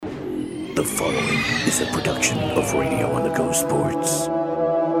The following is a production of Radio on the Go Sports.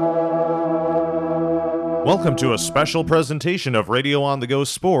 Welcome to a special presentation of Radio on the Go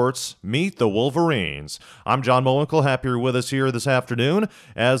Sports, Meet the Wolverines. I'm John Mowinkle, happy you're with us here this afternoon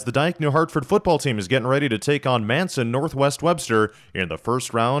as the Dike-New Hartford football team is getting ready to take on Manson Northwest Webster in the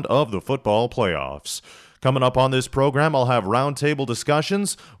first round of the football playoffs. Coming up on this program, I'll have roundtable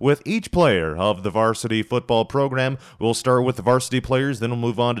discussions with each player of the varsity football program. We'll start with the varsity players, then we'll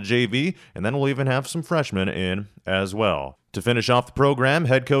move on to JV, and then we'll even have some freshmen in as well. To finish off the program,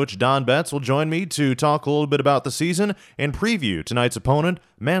 head coach Don Betts will join me to talk a little bit about the season and preview tonight's opponent,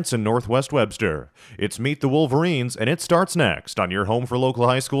 Manson Northwest Webster. It's Meet the Wolverines, and it starts next on your home for local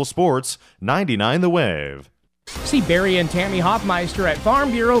high school sports, 99 The Wave. See Barry and Tammy Hoffmeister at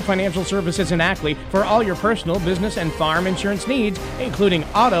Farm Bureau Financial Services in Ackley for all your personal, business, and farm insurance needs, including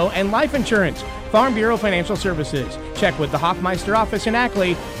auto and life insurance. Farm Bureau Financial Services. Check with the Hoffmeister office in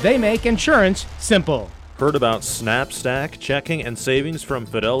Ackley. They make insurance simple. Heard about Snap Stack checking and savings from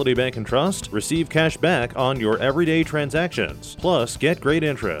Fidelity Bank and Trust? Receive cash back on your everyday transactions. Plus, get great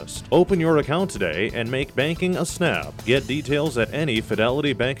interest. Open your account today and make banking a snap. Get details at any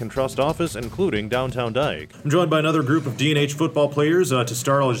Fidelity Bank and Trust office, including downtown Dike. I'm joined by another group of D&H football players. To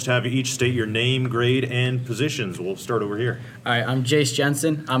start, I'll just have you each state your name, grade, and positions. We'll start over here. All right, I'm Jace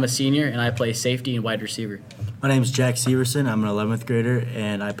Jensen. I'm a senior, and I play safety and wide receiver. My name is Jack Severson. I'm an 11th grader,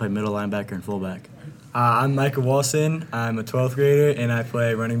 and I play middle linebacker and fullback. I'm Micah Walson. I'm a 12th grader, and I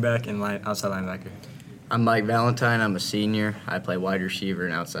play running back and outside linebacker. I'm Mike Valentine. I'm a senior. I play wide receiver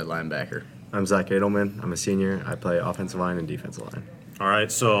and outside linebacker. I'm Zach Edelman. I'm a senior. I play offensive line and defensive line. All right,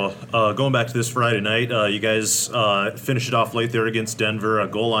 so going back to this Friday night, you guys finished it off late there against Denver, a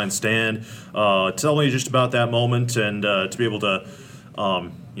goal line stand. Tell me just about that moment and to be able to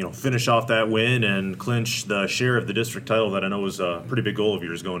finish off that win and clinch the share of the district title that I know was a pretty big goal of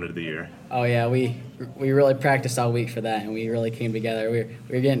yours going into the year. Oh, yeah, we really practiced all week for that, and we really came together. We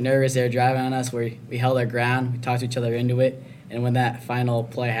were getting nervous. They were driving on us. We held our ground. We talked each other into it, and when that final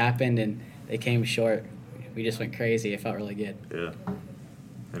play happened and they came short, we just went crazy. It felt really good. Yeah.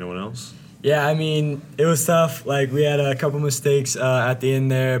 Anyone else? Yeah, I mean, it was tough. Like, we had a couple mistakes at the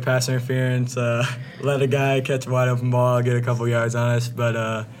end there, pass interference, let a guy catch a wide open ball, get a couple yards on us.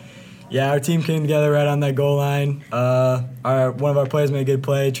 But, yeah, our team came together right on that goal line. One of our players made a good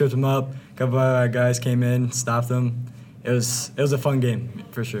play, tripped him up. A couple of our guys came in, stopped him. It was a fun game,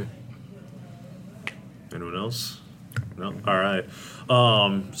 for sure. Anyone else? No? All right.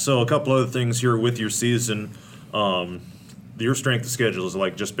 So a couple other things here with your season. Your strength of schedule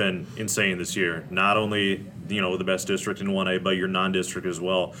has just been insane this year. Not only the best district in 1A, but your non-district as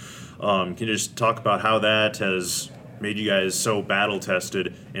well. Can you just talk about how that has made you guys so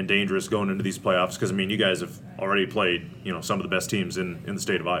battle-tested and dangerous going into these playoffs? Because you guys have already played some of the best teams in the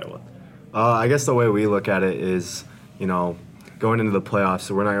state of Iowa. I guess the way we look at it is going into the playoffs,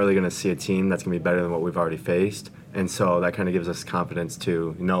 so we're not really going to see a team that's going to be better than what we've already faced, and so that kind of gives us confidence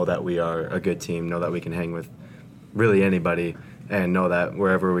to know that we are a good team, know that we can hang with really anybody, and know that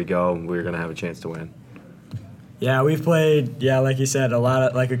wherever we go, we're going to have a chance to win. Yeah, we've played, like you said,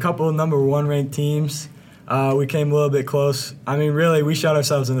 a couple of number one ranked teams. We came a little bit close. Really, we shot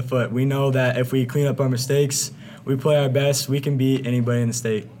ourselves in the foot. We know that if we clean up our mistakes, we play our best, we can beat anybody in the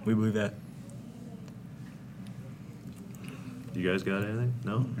state. We believe that. You guys got anything?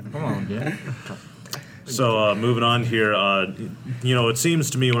 No? Come on, yeah. So moving on here, it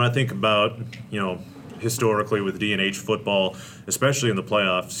seems to me when I think about, historically with D&H football, especially in the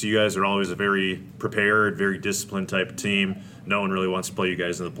playoffs, you guys are always a very prepared, very disciplined type of team. No one really wants to play you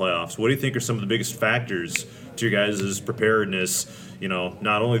guys in the playoffs. What do you think are some of the biggest factors to you guys' preparedness,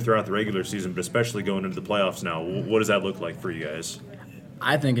 not only throughout the regular season, but especially going into the playoffs now? What does that look like for you guys?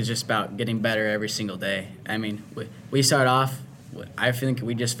 I think it's just about getting better every single day. We start off, I think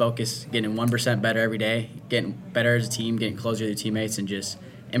we just focus getting 1% better every day, getting better as a team, getting closer to your teammates, and just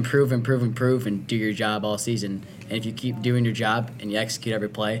improve, and do your job all season. And if you keep doing your job and you execute every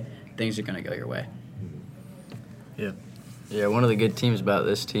play, things are going to go your way. Yeah. Yeah, one of the good teams about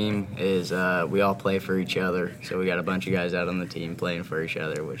this team is we all play for each other. So we got a bunch of guys out on the team playing for each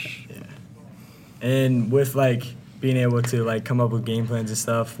other, which... Yeah. And with, being able to, come up with game plans and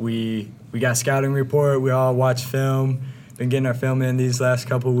stuff, we got scouting report. We all watch film. Been getting our film in these last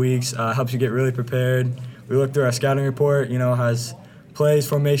couple of weeks. Helps you get really prepared. We look through our scouting report, has plays,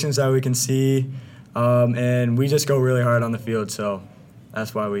 formations that we can see, and we just go really hard on the field, so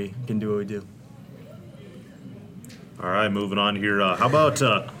that's why we can do what we do. All right, moving on here. How about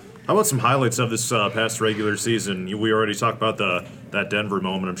some highlights of this past regular season? We already talked about that Denver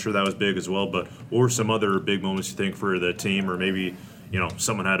moment. I'm sure that was big as well, but what were some other big moments you think for the team, or maybe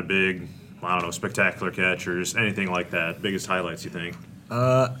someone had a big I don't know, spectacular catchers, anything like that? Biggest highlights, you think?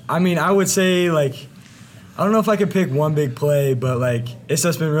 I mean, I would say, like, I don't know if I could pick one big play, but, like, it's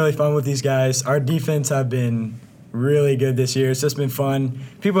just been really fun with these guys. Our defense have been really good this year. It's just been fun.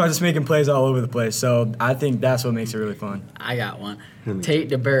 People are just making plays all over the place, so I think that's what makes it really fun. I got one. Tate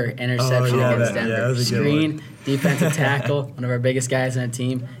DeBurr, interception against Denver. That was a good Screen, one. defensive tackle, one of our biggest guys on the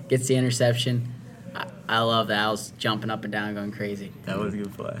team, gets the interception. I love that. I was jumping up and down, going crazy. That was a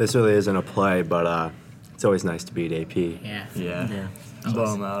good play. This really isn't a play, but it's always nice to beat AP. Yeah.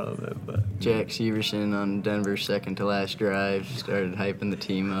 Blow them out a little bit, but Jack Severson on Denver's second to last drive started hyping the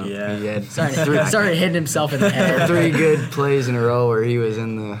team up. Yeah. He had Started hitting himself in the head. 3 good plays in a row where he was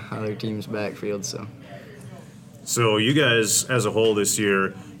in the other team's backfield. So you guys, as a whole this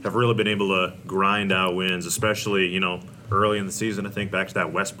year, have really been able to grind out wins, especially, early in the season. I think back to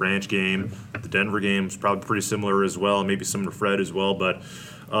that West Branch game. The Denver game was probably pretty similar as well, maybe similar to Fred as well. But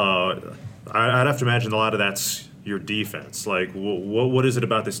I'd have to imagine a lot of that's your defense. Like, what is it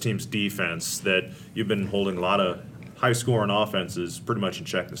about this team's defense that you've been holding a lot of high-scoring offenses pretty much in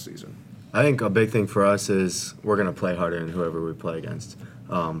check this season? I think a big thing for us is we're going to play harder than whoever we play against.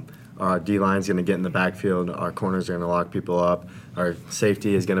 Our D-line's going to get in the backfield. Our corners are going to lock people up. Our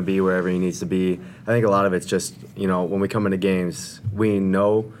safety is going to be wherever he needs to be. I think a lot of it's just, when we come into games, we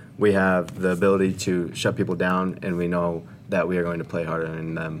know we have the ability to shut people down, and we know that we are going to play harder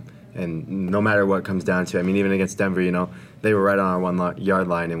than them. And no matter what comes down to, even against Denver, they were right on our 1-yard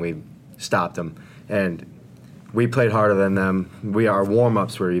line, and we stopped them. And we played harder than them. Our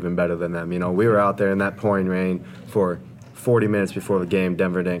warm-ups were even better than them. We were out there in that pouring rain for 40 minutes before the game.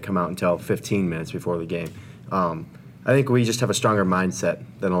 Denver didn't come out until 15 minutes before the game. I think we just have a stronger mindset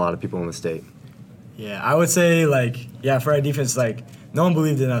than a lot of people in the state. yeah, I would say, for our defense, no one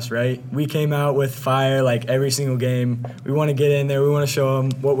believed in us, right? We came out with fire, every single game. We want to get in there. We want to show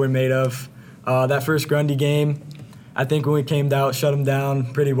them what we're made of. That first Grundy game, I think when we came out, shut them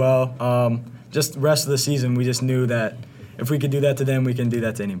down pretty well. Just the rest of the season, we just knew that if we could do that to them, we can do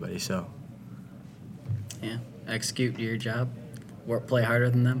that to anybody. So, Yeah, execute your job. Play harder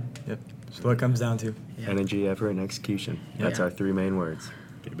than them. yep, that's what it comes down to. Yeah. Energy, effort, and execution. That's Yeah. our 3 main words.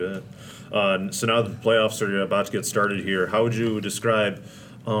 You bet. So now that the playoffs are about to get started here, how would you describe,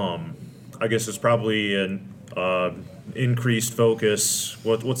 I guess it's probably an increased focus.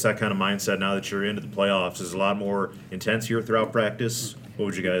 What's that kind of mindset now that you're into the playoffs? Is it a lot more intense here throughout practice? How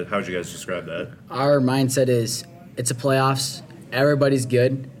would you guys describe that? Our mindset is it's a playoffs. Everybody's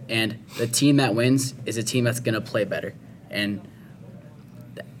good, and the team that wins is a team that's going to play better. And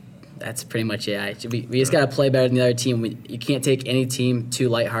that's pretty much it. We just got to play better than the other team. You can't take any team too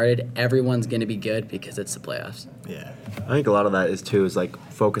lighthearted. Everyone's going to be good because it's the playoffs. Yeah. I think a lot of that is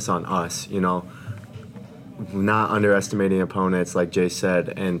focus on us, not underestimating opponents, like Jay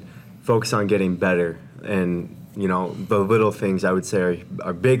said, and focus on getting better. And, the little things I would say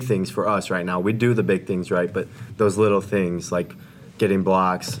are big things for us right now. We do the big things right, but those little things like getting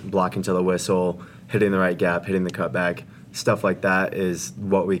blocks, blocking to the whistle, hitting the right gap, hitting the cutback, stuff like that is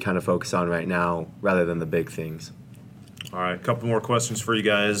what we kind of focus on right now rather than the big things. All right, a couple more questions for you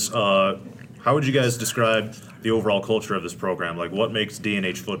guys. How would you guys describe the overall culture of this program? Like, what makes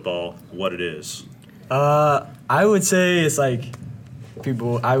D&H football what it is? I would say it's like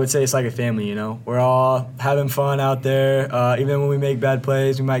a family, We're all having fun out there. Even when we make bad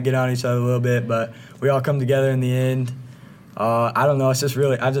plays, we might get on each other a little bit, but we all come together in the end. I don't know, it's just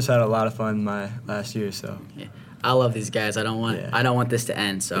really, I've just had a lot of fun my last year, so. Yeah. I love these guys. I don't want this to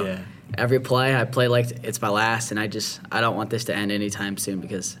end. So Yeah. every play I play like it's my last, and I don't want this to end anytime soon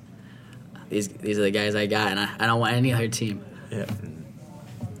because these are the guys I got, and I don't want any other team. Yeah.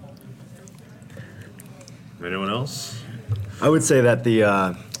 Anyone else? I would say that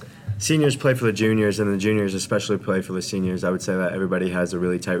the seniors play for the juniors, and the juniors especially play for the seniors. I would say that everybody has a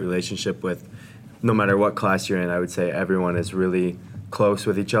really tight relationship with, no matter what class you're in, I would say everyone is really close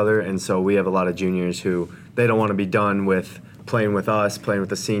with each other, and so we have a lot of juniors who they don't want to be done with playing with us, playing with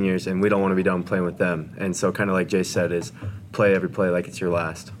the seniors, and we don't want to be done playing with them. And so kind of like Jay said, is play every play like it's your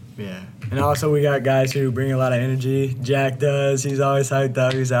last. Yeah. And also we got guys who bring a lot of energy. Jack does. He's always hyped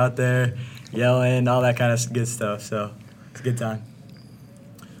up. He's out there yelling, all that kind of good stuff. So it's a good time.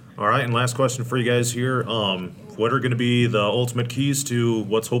 All right, and last question for you guys here. What are going to be the ultimate keys to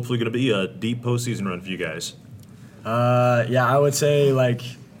what's hopefully going to be a deep postseason run for you guys? I would say, like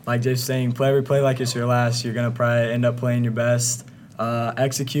Jay's saying, play every play like it's your last. You're going to probably end up playing your best.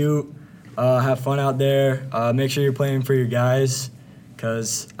 Execute. Have fun out there. Make sure you're playing for your guys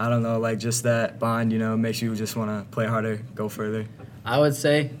because, I don't know, just that bond, makes you just want to play harder, go further. I would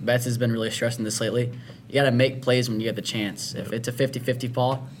say Betts has been really stressing this lately. You got to make plays when you get the chance. If it's a 50-50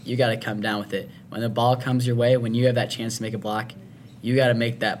 ball, you got to come down with it. When the ball comes your way, when you have that chance to make a block, you got to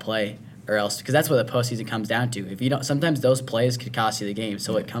make that play, or else, because that's what the postseason comes down to. If you don't, sometimes those plays could cost you the game.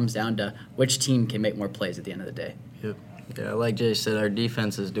 So it comes down to which team can make more plays at the end of the day. Yep. Yeah, like Jay said, our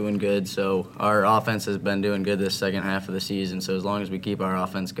defense is doing good, so our offense has been doing good this second half of the season. So as long as we keep our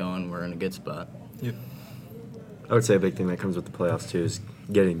offense going, we're in a good spot. Yep. I would say a big thing that comes with the playoffs too is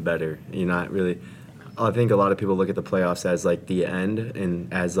getting better. You're not really. I think a lot of people look at the playoffs as like the end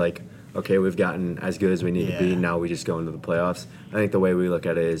and as like, okay, we've gotten as good as we need to be. Now we just go into the playoffs. I think the way we look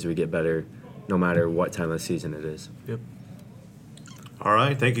at it is we get better no matter what time of the season it is. Yep. All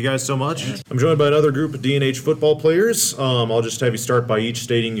right, thank you guys so much. I'm joined by another group of D&H football players. I'll just have you start by each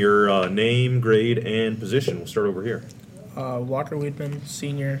stating your name, grade, and position. We'll start over here. Walker Weedman,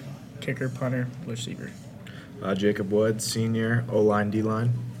 senior, kicker, punter, receiver. Jacob Wood, senior, O-line,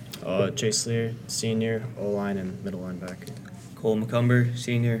 D-line. Chase Lear, senior, O-line, and middle linebacker. Cole McCumber,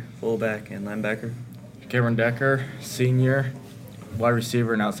 senior, fullback, and linebacker. Cameron Decker, senior, wide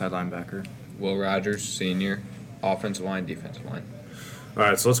receiver, and outside linebacker. Will Rogers, senior, offensive line, defensive line. All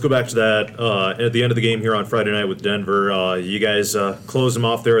right, so let's go back to that. At the end of the game here on Friday night with Denver, you guys closed them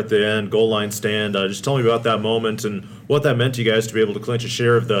off there at the end, goal line stand. Just tell me about that moment and what that meant to you guys to be able to clinch a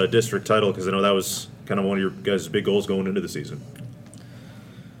share of the district title, because I know that was kind of one of your guys' big goals going into the season.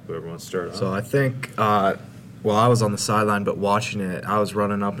 Whoever wants to start. So I think, I was on the sideline, but watching it, I was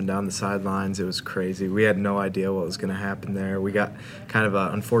running up and down the sidelines. It was crazy. We had no idea what was going to happen there. We got kind of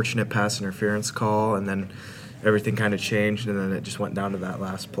an unfortunate pass interference call, and then everything kind of changed, and then it just went down to that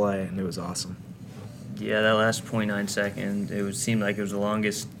last play, and it was awesome. Yeah, that last 0.9 second, seemed like it was the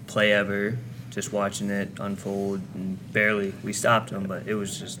longest play ever, just watching it unfold, and barely we stopped them, but it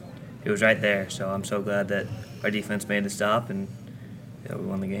was right there. So I'm so glad that our defense made the stop, and we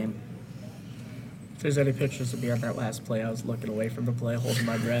won the game. If there's any pictures of me on that last play, I was looking away from the play, holding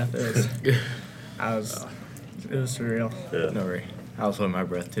my breath. It was surreal. Yeah. No worry. I was holding my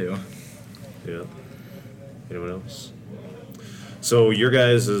breath too. Yeah. Anyone else? So your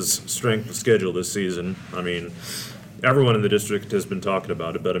guys' strength of schedule this season, I mean, everyone in the district has been talking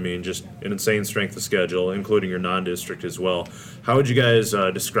about it, but I mean, just an insane strength of schedule, including your non-district as well. How would you guys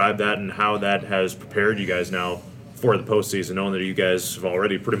describe that, and how that has prepared you guys now for the postseason, knowing that you guys have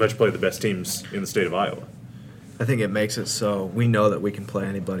already pretty much played the best teams in the state of Iowa? I think it makes it so we know that we can play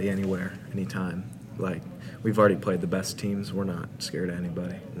anybody, anywhere, anytime. Like, we've already played the best teams. We're not scared of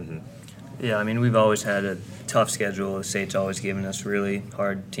anybody. Mm-hmm. Yeah, I mean, we've always had a tough schedule. The state's always given us really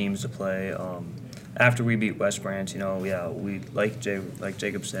hard teams to play. After we beat West Branch, we like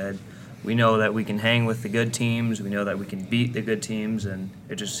Jacob said, we know that we can hang with the good teams. We know that we can beat the good teams, and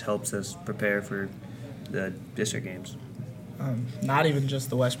it just helps us prepare for the district games. Not even just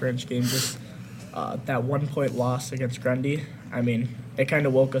the West Branch game, just that 1 point loss against Grundy. I mean, it kind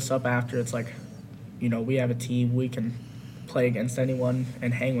of woke us up after. It's like, we have a team, we can play against anyone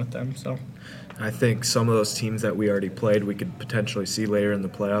and hang with them. So I think some of those teams that we already played, we could potentially see later in the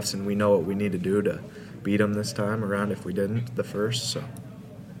playoffs, and we know what we need to do to beat them this time around if we didn't the first. So.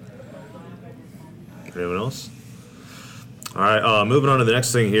 Anyone else? All right, moving on to the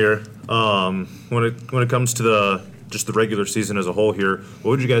next thing here. When it comes to the regular season as a whole here,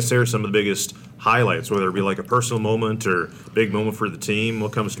 what would you guys say are some of the biggest highlights, whether it be like a personal moment or big moment for the team?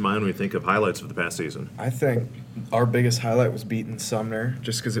 What comes to mind when you think of highlights of the past season? I think our biggest highlight was beating Sumner,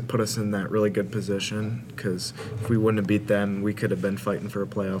 just because it put us in that really good position, because if we wouldn't have beat them, we could have been fighting for a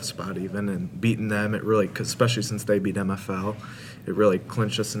playoff spot even, and beating them, it really, especially since they beat MFL, it really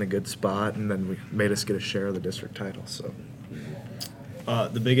clinched us in a good spot, and then we made us get a share of the district title. So.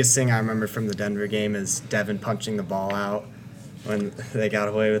 The biggest thing I remember from the Denver game is Devin punching the ball out when they got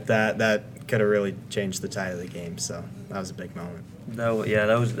away with that. That could have really changed the tide of the game, so that was a big moment. That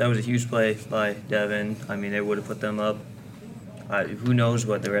was a huge play by Devin. I mean, it would have put them up. Who knows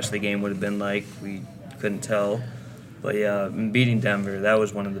what the rest of the game would have been like? We couldn't tell. But yeah, beating Denver, that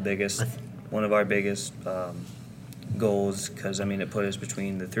was one of our biggest goals, because I mean, it put us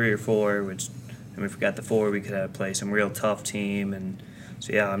between the 3 or 4, which, I mean, if we got the 4, we could have played some real tough team. And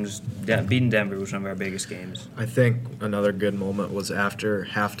so yeah, beating Denver was one of our biggest games. I think another good moment was after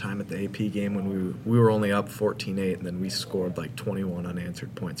halftime at the AP game when we were only up 14-8, and then we scored like 21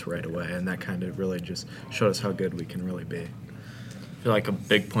 unanswered points right away, and that kind of really just showed us how good we can really be. I feel like a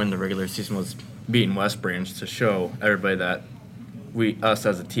big point in the regular season was beating West Branch to show everybody that us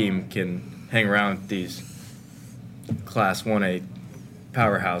as a team can hang around with these Class 1A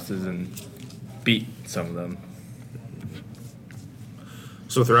powerhouses and beat some of them.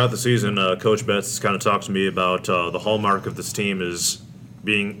 So throughout the season, Coach Betts has kind of talked to me about the hallmark of this team is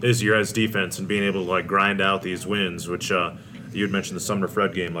is your guys' defense and being able to like grind out these wins, which you had mentioned the Sumner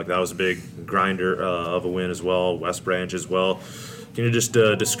Fred game, like that was a big grinder of a win as well. West Branch as well. Can you just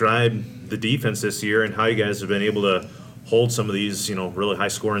describe the defense this year and how you guys have been able to hold some of these, really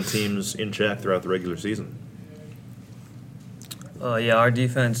high-scoring teams in check throughout the regular season? Yeah, our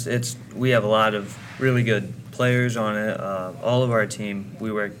defense, we have a lot of really good players on it. All of our team,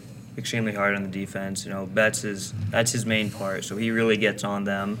 we work extremely hard on the defense. That's his main part, so he really gets on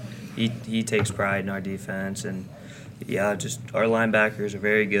them. He takes pride in our defense, and yeah, just our linebackers are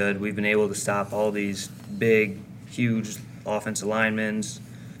very good. We've been able to stop all these big, huge offensive linemen,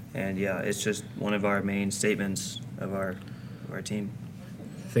 and yeah, it's just one of our main statements of our team.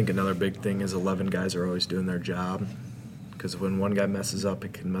 I think another big thing is 11 guys are always doing their job, because when one guy messes up,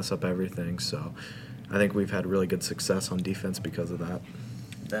 it can mess up everything. So I think we've had really good success on defense because of that.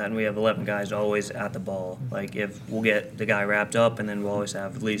 And we have 11 guys always at the ball. Like, if we'll get the guy wrapped up, and then we'll always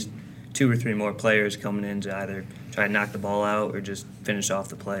have at least 2 or 3 more players coming in to either try and knock the ball out or just finish off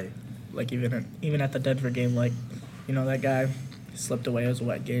the play. Like, even at the Denver game, like, that guy slipped away. It was a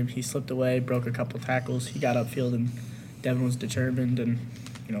wet game. He slipped away, broke a couple tackles. He got upfield, and Devin was determined and,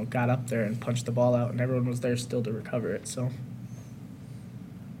 got up there and punched the ball out, and everyone was there still to recover it. So.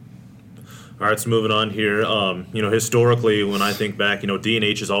 All right, so moving on here. Historically, when I think back,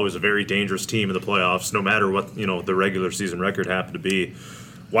 D&H is always a very dangerous team in the playoffs, no matter what, the regular season record happened to be.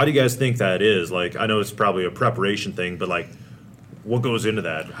 Why do you guys think that is? Like, I know it's probably a preparation thing, but, like, what goes into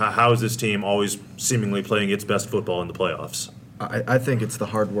that? How is this team always seemingly playing its best football in the playoffs? I think it's the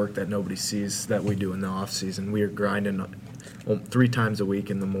hard work that nobody sees that we do in the offseason. We are grinding 3 times a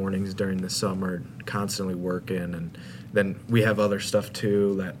week in the mornings during the summer, constantly working, and then we have other stuff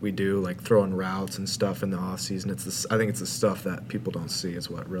too that we do, like throwing routes and stuff in the off season. I think it's the stuff that people don't see is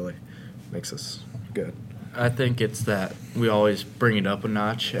what really makes us good. I think it's that we always bring it up a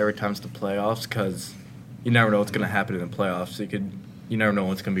notch every time it's the playoffs, because you never know what's going to happen in the playoffs. You never know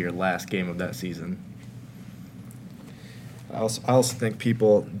what's going to be your last game of that season. I also think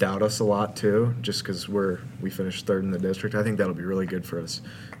people doubt us a lot too, just because we finished 3rd in the district. I think that'll be really good for us.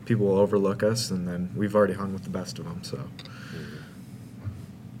 People will overlook us, and then we've already hung with the best of them. So.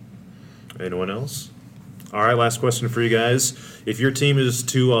 Anyone else? All right, last question for you guys. If your team is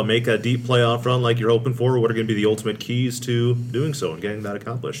to make a deep playoff run like you're hoping for, what are going to be the ultimate keys to doing so and getting that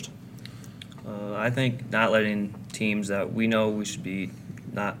accomplished? I think not letting teams that we know we should beat,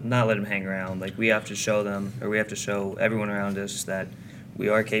 not let them hang around. Like, we have to show them, or we have to show everyone around us that we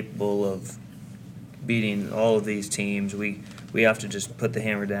are capable of beating all of these teams. We have to just put the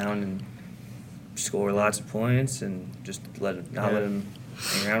hammer down and score lots of points and just not let them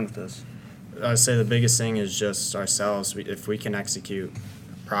hang around with us. I would say the biggest thing is just ourselves. If we can execute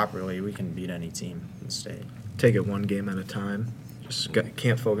properly, we can beat any team in the state. Take it one game at a time.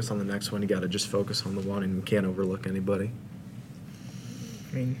 Can't focus on the next one. You got to just focus on the one, and you can't overlook anybody.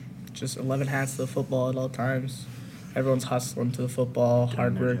 Just 11 hats to the football at all times. Everyone's hustling to the football,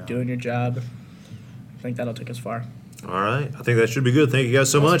 hard work, doing your job. I think that'll take us far. All right. I think that should be good. Thank you guys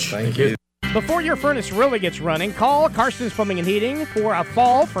so much. Thank you. Before your furnace really gets running, call Karsten's Plumbing and Heating for a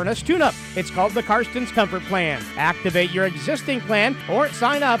fall furnace tune-up. It's called the Karsten's Comfort Plan. Activate your existing plan or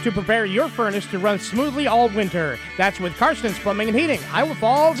sign up to prepare your furnace to run smoothly all winter. That's with Karsten's Plumbing and Heating, Iowa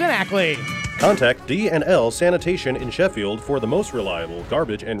Falls and Ackley. Contact D&L Sanitation in Sheffield for the most reliable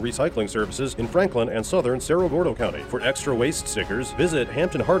garbage and recycling services in Franklin and southern Cerro Gordo County. For extra waste stickers, visit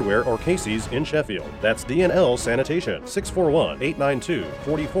Hampton Hardware or Casey's in Sheffield. That's D&L Sanitation,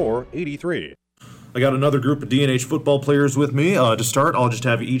 641-892-4483. I got another group of D&H football players with me. To start, I'll just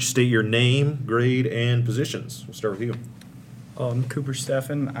have you each state your name, grade, and positions. We'll start with you. I'm Cooper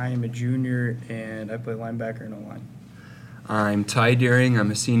Steffen. I am a junior, and I play linebacker and O-line. I'm Ty Deering.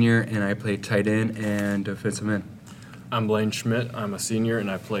 I'm a senior, and I play tight end and defensive end. I'm Blaine Schmidt. I'm a senior, and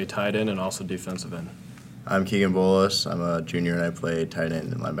I play tight end and also defensive end. I'm Keegan Bolas. I'm a junior, and I play tight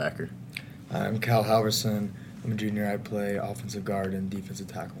end and linebacker. I'm Cal Halverson. I'm a junior. I play offensive guard and defensive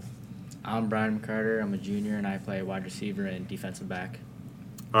tackle. I'm Brian McCarter. I'm a junior, and I play wide receiver and defensive back.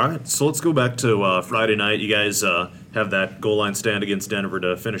 All right, so let's go back to Friday night. You guys have that goal line stand against Denver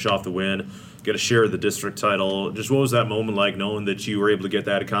to finish off the win, get a share of the district title. Just what was that moment like, knowing that you were able to get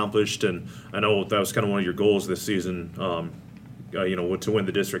that accomplished? And I know that was kind of one of your goals this season, to win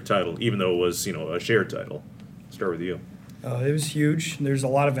the district title, even though it was, a shared title. Start with you. It was huge. There's a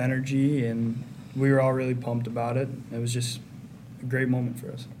lot of energy, and we were all really pumped about it. It was just a great moment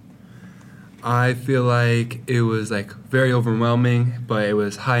for us. I feel like it was very overwhelming, but it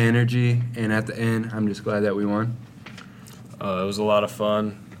was high energy, and at the end, I'm just glad that we won. It was a lot of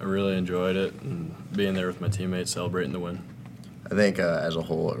fun. I really enjoyed it, and being there with my teammates celebrating the win. I think as a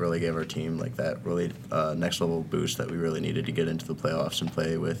whole, it really gave our team like that really next level boost that we really needed to get into the playoffs and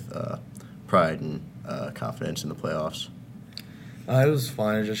play with pride and confidence in the playoffs. It was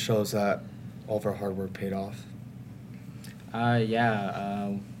fun. It just shows that all of our hard work paid off.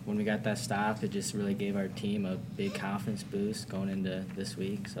 When we got that stop, it just really gave our team a big confidence boost going into this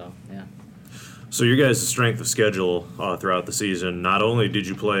week. So, yeah. So your guys' strength of schedule throughout the season, not only did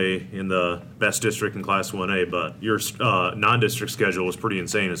you play in the best district in Class 1A, but your non-district schedule was pretty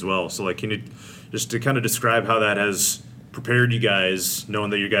insane as well. So, like, can you just to kind of describe how that has prepared you guys, knowing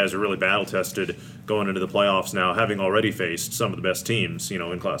that you guys are really battle-tested going into the playoffs now, having already faced some of the best teams,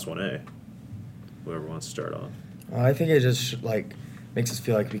 in Class 1A? Whoever wants to start off. I think it just makes us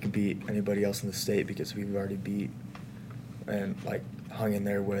feel like we can beat anybody else in the state because we've already beat and hung in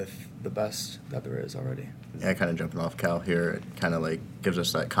there with the best that there is already. Yeah, kind of jumping off Cal here, it kind of gives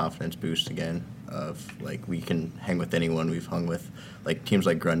us that confidence boost again of we can hang with anyone. We've hung with teams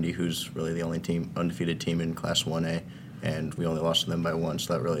like Grundy, who's really the only undefeated team in Class 1A, and we only lost to them by 1,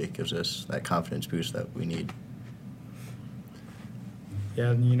 so that really gives us that confidence boost that we need.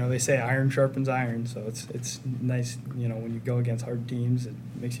 Yeah, they say iron sharpens iron, so it's nice, when you go against hard teams, it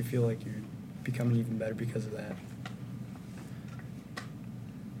makes you feel like you're becoming even better because of that.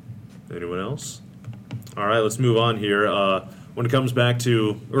 Anyone else? All right, let's move on here. When it comes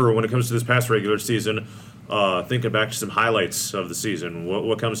to this past regular season, thinking back to some highlights of the season,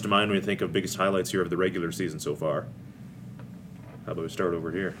 what comes to mind when you think of biggest highlights here of the regular season so far? How about we start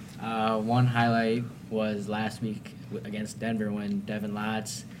over here? One highlight was last week against Denver when Devin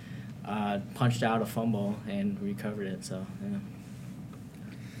Lotz punched out a fumble and recovered it. So, yeah.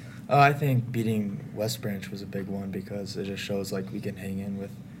 I think beating West Branch was a big one because it just shows we can hang in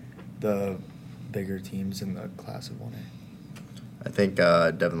with the bigger teams in the class of 1A. I think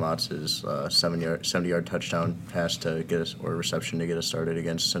Devin Lotz's 70-yard touchdown pass to get us, or reception to get us started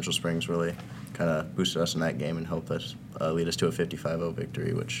against Central Springs really kind of boosted us in that game and helped us lead us to a 55-0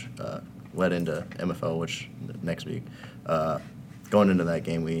 victory, which led into MFL, which next week. Going into that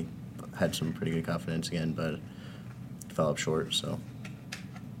game, we had some pretty good confidence again, but fell up short. So.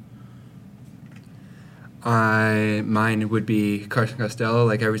 Mine would be Carson Costello.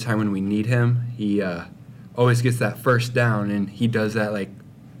 Every time when we need him, he always gets that first down, and he does that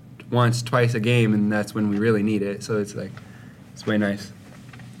once, twice a game, and that's when we really need it. So it's way nice.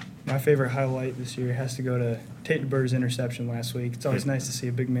 My favorite highlight this year has to go to Tate DeBurr's interception last week. It's always nice to see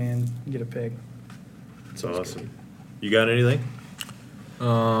a big man get a pick. It's awesome. You got anything?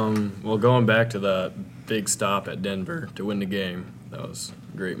 Well, going back to the big stop at Denver to win the game, that was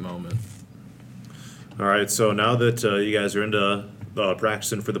a great moment. All right, so now that you guys are into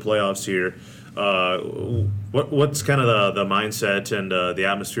practicing for the playoffs here, what's kind of the mindset and the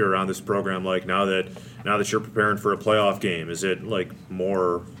atmosphere around this program like now that you're preparing for a playoff game? Is it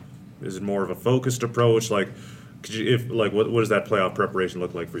more of a focused approach? What does that playoff preparation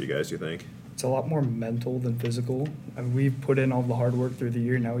look like for you guys, you think? It's a lot more mental than physical. I mean, we've put in all the hard work through the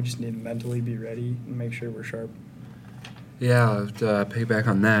year. Now we just need to mentally be ready and make sure we're sharp. Yeah, to piggyback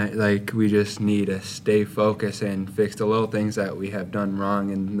on that, we just need to stay focused and fix the little things that we have done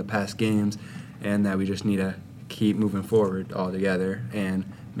wrong in the past games, and that we just need to keep moving forward all together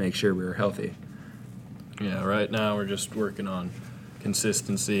and make sure we're healthy. Yeah, right now we're just working on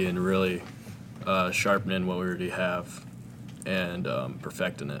consistency and really sharpening what we already have and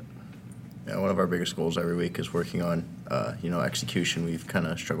perfecting it. Yeah, one of our biggest goals every week is working on, execution. We've kind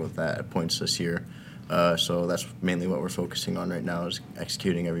of struggled with that at points this year. So that's mainly what we're focusing on right now is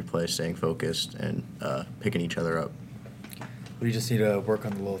executing every play, staying focused, and picking each other up. We just need to work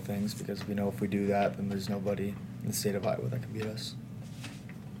on the little things because we know if we do that, then there's nobody in the state of Iowa that can beat us.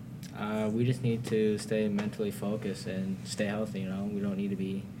 We just need to stay mentally focused and stay healthy, We don't need to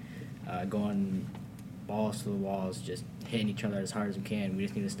be going balls to the walls, just hitting each other as hard as we can. We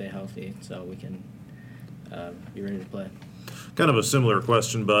just need to stay healthy so we can be ready to play. Kind of a similar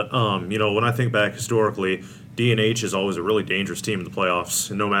question, but when I think back historically, D&H is always a really dangerous team in the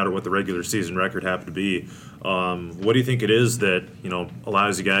playoffs, no matter what the regular season record happened to be. What do you think it is that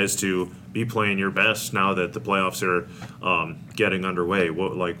allows you guys to be playing your best now that the playoffs are getting underway?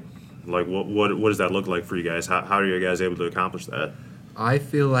 What does that look like for you guys? How are you guys able to accomplish that? I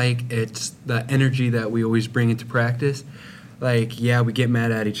feel like it's the energy that we always bring into practice. We get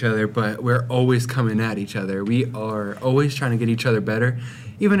mad at each other, but we're always coming at each other. We are always trying to get each other better,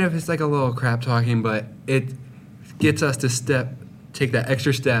 even if it's a little crap talking, but it gets us to take that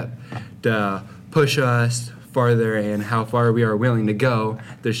extra step to push us farther and how far we are willing to go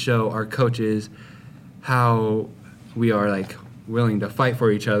to show our coaches how we are willing to fight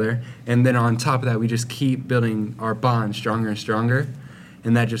for each other. And then on top of that, we just keep building our bond stronger and stronger.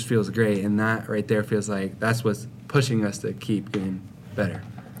 And that just feels great. And that right there feels like that's what's pushing us to keep getting better.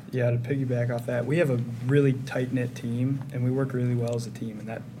 Yeah, to piggyback off that, we have a really tight-knit team, and we work really well as a team, and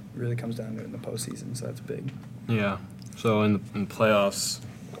that really comes down to it in the postseason, so that's big. Yeah. So in playoffs,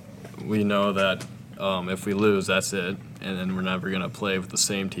 we know that if we lose, that's it, and then we're never going to play with the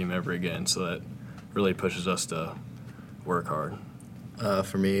same team ever again. So that really pushes us to work hard.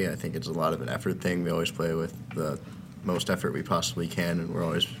 For me, I think it's a lot of an effort thing. We always play with the most effort we possibly can, and we're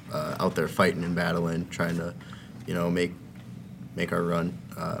always out there fighting and battling, trying to, make our run.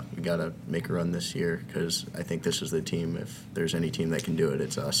 We got to make a run this year because I think this is the team. If there's any team that can do it,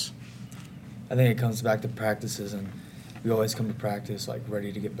 it's us. I think it comes back to practices, and we always come to practice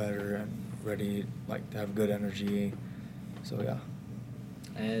ready to get better and ready to have good energy. So yeah.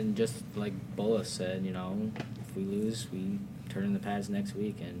 And just like Bola said, if we lose, we turn in the pads next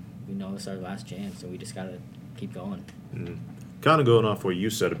week, and we know it's our last chance, and we just gotta keep going. Mm-hmm. Kind of going off what you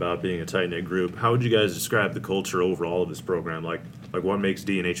said about being a tight-knit group, how would you guys describe the culture overall of this program? Like what makes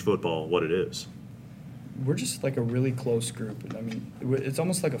D&H football what it is? We're just a really close group. I mean, it's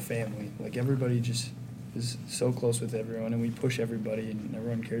almost like a family. Everybody just is so close with everyone, and we push everybody, and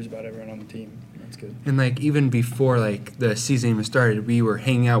everyone cares about everyone on the team. That's good. And even before the season even started, we were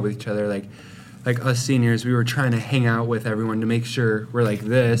hanging out with each other. Like us seniors, we were trying to hang out with everyone to make sure we're like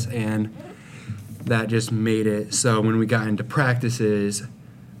this, and that just made it so when we got into practices,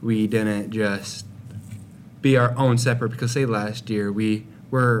 we didn't just be our own separate, because say last year we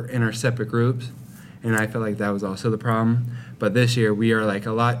were in our separate groups, and I felt like that was also the problem. But this year we are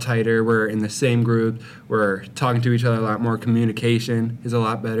a lot tighter. We're in the same group. We're talking to each other a lot more. Communication is a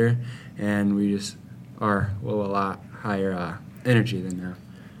lot better, and we just are a lot higher energy than now.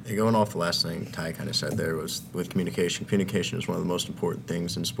 Yeah, going off the last thing Ty kind of said there was with communication. Communication is one of the most important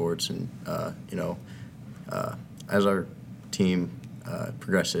things in sports, and as our team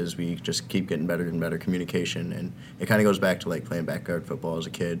progresses, we just keep getting better and better communication, and it kind of goes back to playing backyard football as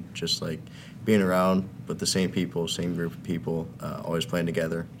a kid, just being around with the same people, same group of people, always playing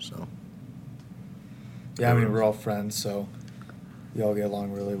together. So. Yeah, I mean we're all friends, so we all get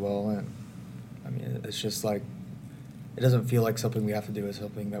along really well, and I mean it's just it doesn't feel like something we have to do. It's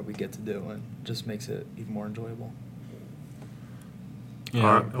something that we get to do, and it just makes it even more enjoyable.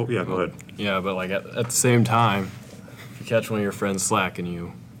 Yeah. Oh, yeah, go ahead. Yeah, but at the same time, if you catch one of your friends slacking,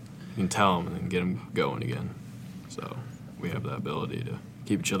 you can tell them and then get them going again. So we have that ability to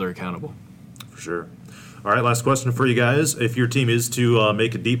keep each other accountable. For sure. All right, last question for you guys. If your team is to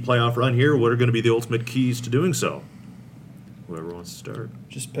make a deep playoff run here, what are going to be the ultimate keys to doing so? Whoever wants to start.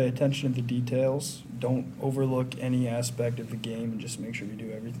 Just pay attention to the details. Don't overlook any aspect of the game, and just make sure you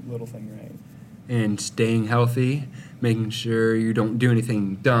do every little thing right. And staying healthy, making sure you don't do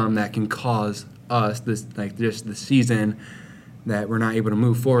anything dumb that can cause us just the season that we're not able to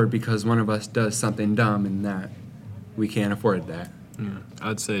move forward because one of us does something dumb, and that we can't afford that. Yeah,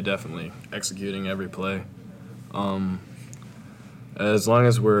 I'd say definitely executing every play. As long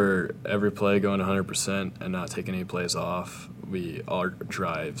as we're every play going 100% and not taking any plays off, our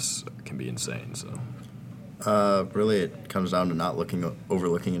drives can be insane. So, really, it comes down to not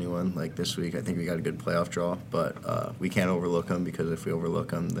overlooking anyone. Like this week, I think we got a good playoff draw, but we can't overlook them because if we overlook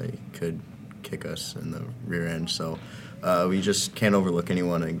them, they could kick us in the rear end. So, we just can't overlook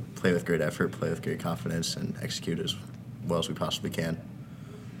anyone and play with great effort, play with great confidence, and execute as well as we possibly can.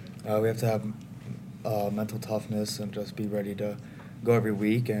 We have to have mental toughness and just be ready to go every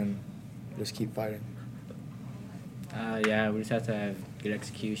week and just keep fighting. Yeah, we just have to have good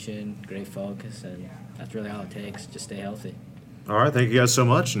execution, great focus, and that's really all it takes. Just stay healthy. All right, thank you guys so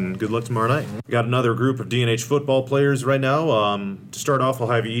much, and good luck tomorrow night. We got another group of D&H football players right now. To start off, I'll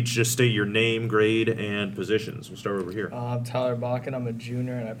have you each just state your name, grade, and positions. We'll start over here. I'm Tyler Bakken. I'm a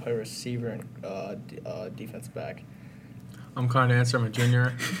junior, and I play receiver and defensive back. I'm Connor Dancer. I'm a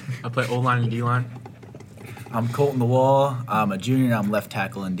junior. I play O-line and D-line. I'm Colton the Wall. I'm a junior, and I'm left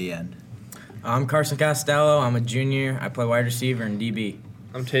tackle and D-end. I'm Carson Costello. I'm a junior. I play wide receiver and DB.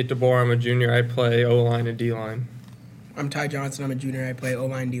 I'm Tate DeBoer. I'm a junior. I play O-line and D-line. I'm Ty Johnson. I'm a junior. I play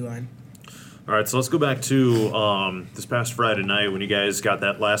O-line, D-line. All right, so let's go back to this past Friday night when you guys got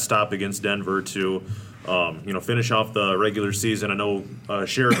that last stop against Denver to, finish off the regular season. I know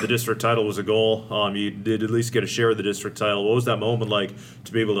share of the district title was a goal. You did at least get a share of the district title. What was that moment like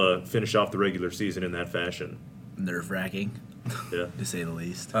to be able to finish off the regular season in that fashion? Nerve-wracking. Yeah, to say the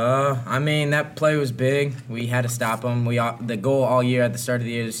least. I mean, that play was big. We had to stop them. The goal all year at the start of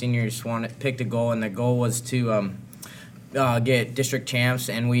the year, the seniors picked a goal, and the goal was to get district champs.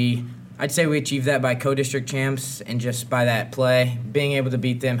 And I'd say we achieved that by co-district champs and just by that play. Being able to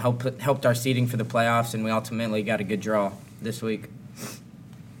beat them helped our seeding for the playoffs, and we ultimately got a good draw this week.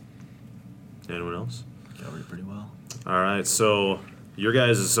 Anyone else? Covered it pretty well. All right, so your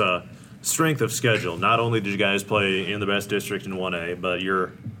guys' strength of schedule. Not only did you guys play in the best district in 1A, but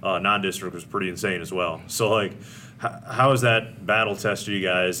your non-district was pretty insane as well. So, like, how has that battle tested you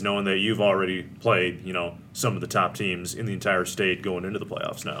guys, knowing that you've already played, some of the top teams in the entire state going into the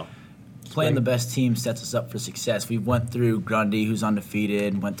playoffs now? Playing the best team sets us up for success. We went through Grundy, who's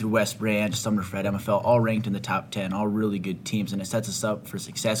undefeated, went through West Branch, Sumner Fred, MFL, all ranked in the top 10, all really good teams, and it sets us up for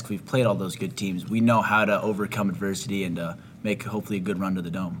success because we've played all those good teams. We know how to overcome adversity and make hopefully a good run to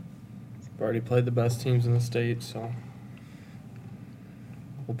the Dome. We've already played the best teams in the state, so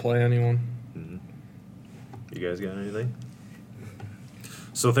we'll play anyone. Mm-hmm. You guys got anything?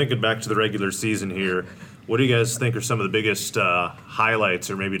 So thinking back to the regular season here, what do you guys think are some of the biggest highlights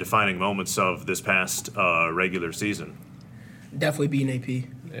or maybe defining moments of this past regular season? Definitely beating AP.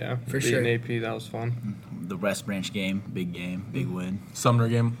 Yeah, for sure. Beating AP, that was fun. The West Branch game, big win. Sumner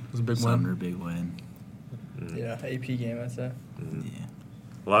game was a big win. Sumner, big win. Yeah, AP game, I'd say. Yeah.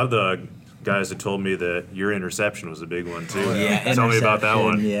 A lot of the guys had told me that your interception was a big one, too. Oh, yeah, Tell me about that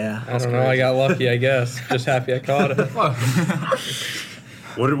one. Yeah. I don't know. I got lucky, I guess. Just happy I caught it.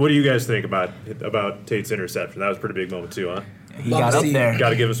 What do you guys think about Tate's interception? That was a pretty big moment, too, huh? He got up there.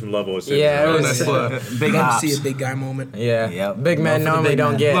 Got to give him some love. Yeah, it was big love to see a big guy moment. Yeah, yep. Big men normally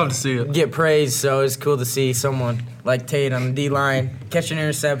don't Love to see it. get praised, so it's cool to see someone like Tate on the D-line catch an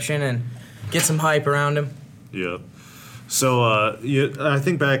interception and get some hype around him. Yeah. So I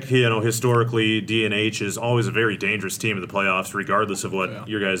think back, historically, D&H is always a very dangerous team in the playoffs, regardless of what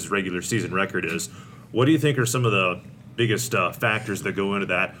your guys' regular season record is. What do you think are some of the biggest factors that go into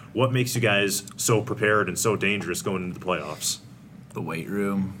that? What makes you guys so prepared and so dangerous going into the playoffs? The weight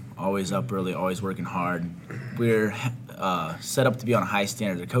room, always up early, always working hard. We're set up to be on a high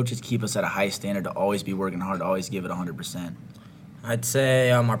standard. The coaches keep us at a high standard to always be working hard, to always give it 100%. I'd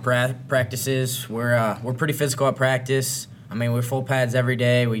say our practices, we're pretty physical at practice. I mean, we're full pads every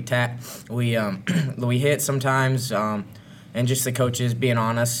day. We we hit sometimes, and just the coaches being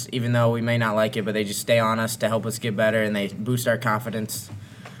on us, even though we may not like it, but they just stay on us to help us get better, and they boost our confidence.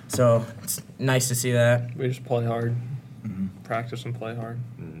 So it's nice to see that. We just play hard, practice and play hard.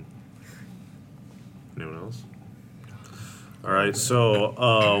 Anyone else? All right,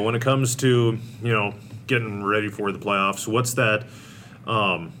 so when it comes to, getting ready for the playoffs, what's kind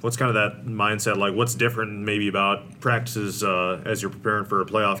of that mindset like? What's different maybe about practices as you're preparing for a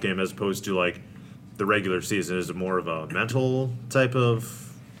playoff game as opposed to like the regular season? Is it more of a mental type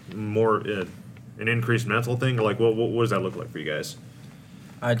of, more an increased mental thing? Or like what does that look like for you guys?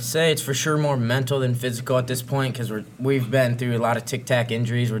 I'd say it's for sure more mental than physical at this point because we've been through a lot of tic-tac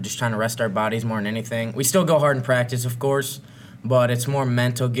injuries. We're just trying to rest our bodies more than anything. We still go hard in practice, of course, but it's more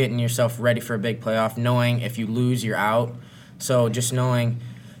mental, getting yourself ready for a big playoff, knowing if you lose, you're out. So just knowing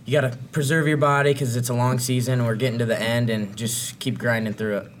you got to preserve your body because it's a long season and we're getting to the end, and just keep grinding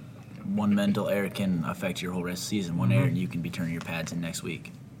through it. One mental error can affect your whole rest of the season. One error and you can be turning your pads in next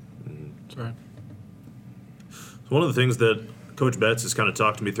week. That's right. So one of the things that Coach Betts has kind of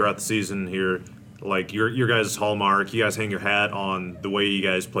talked to me throughout the season here, like your guys' hallmark, you guys hang your hat on the way you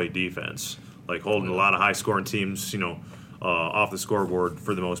guys play defense, like holding a lot of high-scoring teams, off the scoreboard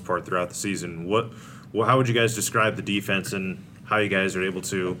for the most part throughout the season. How would you guys describe the defense and how you guys are able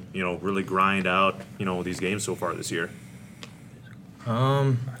to, really grind out, these games so far this year?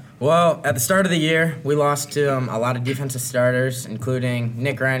 Well, at the start of the year, we lost to a lot of defensive starters, including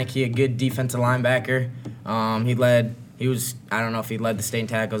Nick Reinecke, a good defensive linebacker. I don't know if he led the state in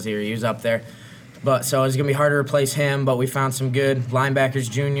tackles here. He was up there. But so it's going to be hard to replace him, but we found some good linebackers,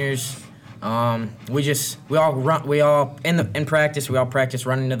 juniors. In practice, we all practice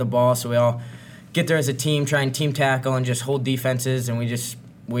running to the ball, so we all get there as a team, try and team tackle and just hold defenses, and we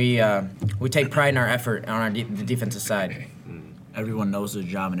take pride in our effort on the defensive side. Everyone knows their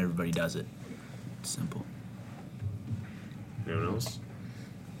job and everybody does it. It's simple. Anyone else?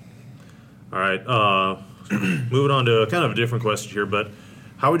 All right, moving on to kind of a different question here, but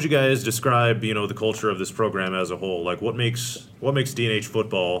how would you guys describe, the culture of this program as a whole? Like, what makes D&H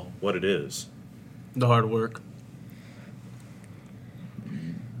football what it is? The hard work.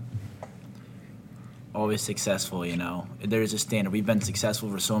 Always successful, There is a standard. We've been successful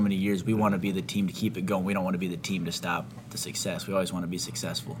for so many years. We want to be the team to keep it going. We don't want to be the team to stop the success. We always want to be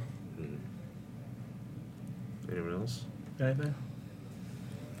successful. Anyone else? Anything?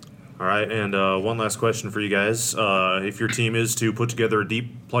 All right, and one last question for you guys. If your team is to put together a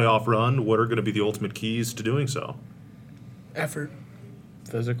deep playoff run, what are going to be the ultimate keys to doing so? Effort.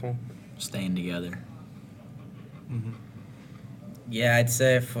 Physical. staying together. Yeah, I'd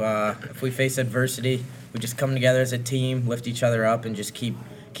say if we face adversity, we just come together as a team, lift each other up, and just keep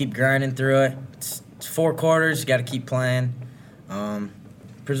grinding through it. It's 4 quarters. You got to keep playing.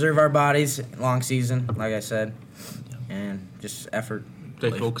 Preserve our bodies. Long season, like I said, and just effort.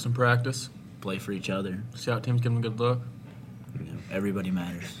 Stay focused in practice. Play for each other. Scout teams give them a good look. Everybody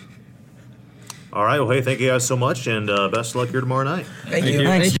matters. All right. Well, hey, thank you guys so much, and best of luck here tomorrow night. Thank you.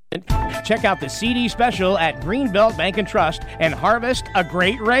 Thanks. Check out the CD special at Greenbelt Bank and Trust and harvest a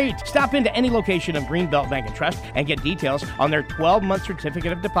great rate. Stop into any location of Greenbelt Bank and Trust and get details on their 12-month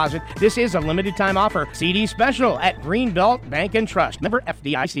certificate of deposit. This is a limited time offer. CD special at Greenbelt Bank and Trust. Member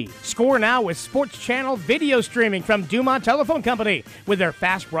FDIC. Score now with Sports Channel video streaming from Dumont Telephone Company. With their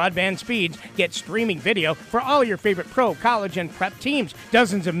fast broadband speeds, get streaming video for all your favorite pro, college, and prep teams.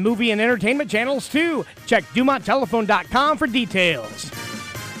 Dozens of movie and entertainment channels too. Check DumontTelephone.com for details.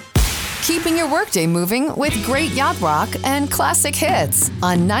 Keeping your workday moving with great yacht rock and classic hits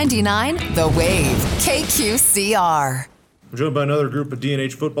on 99 The Wave, KQCR. I'm joined by another group of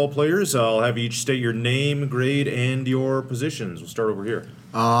D&H football players. I'll have you each state your name, grade, and your positions. We'll start over here.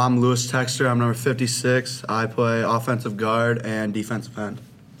 I'm Lewis Texter. I'm number 56. I play offensive guard and defensive end.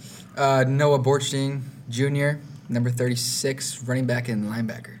 Noah Borstein, Jr., number 36, running back and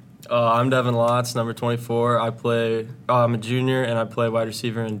linebacker. I'm Devin Lotz, number 24. I'm a junior, and I play wide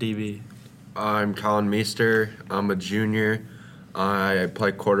receiver and DB. I'm Colin Meester. I'm a junior. I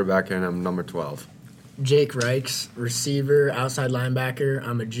play quarterback, and I'm number 12. Jake Reichs, receiver, outside linebacker.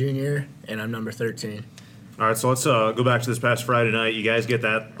 I'm a junior, and I'm number 13. All right, so let's go back to this past Friday night. You guys get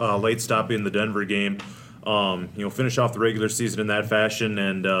that late stop in the Denver game. Finish off the regular season in that fashion,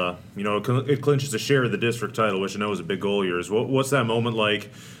 and it clinches a share of the district title, which I know is a big goal of yours. What's that moment like,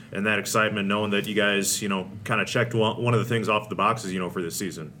 and that excitement, knowing that you guys, kind of checked one of the things off the boxes, for this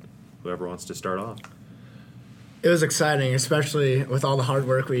season? Whoever wants to start off. It was exciting, especially with all the hard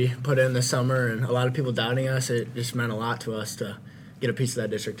work we put in this summer and a lot of people doubting us. It just meant a lot to us to get a piece of that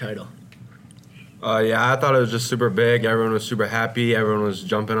district title. I thought it was just super big. Everyone was super happy. Everyone was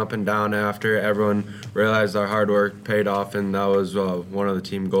jumping up and down after. Everyone realized our hard work paid off, and that was one of the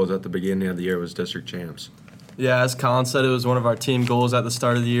team goals at the beginning of the year was district champs. Yeah, as Colin said, it was one of our team goals at the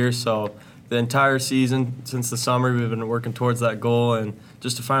start of the year, so the entire season, since the summer, we've been working towards that goal, and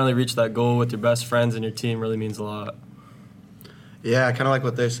just to finally reach that goal with your best friends and your team really means a lot. Yeah, kind of like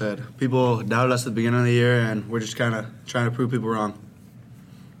what they said. People doubted us at the beginning of the year, and we're just kind of trying to prove people wrong.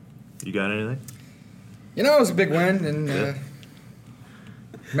 You got anything? It was a big win, and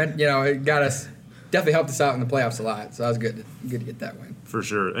it got us, definitely helped us out in the playoffs a lot, so that was good to get that win. For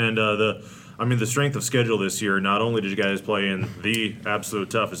sure. And the strength of schedule this year, not only did you guys play in the absolute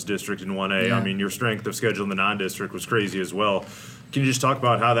toughest district in 1A, Yeah. your strength of schedule in the non-district was crazy as well. Can you just talk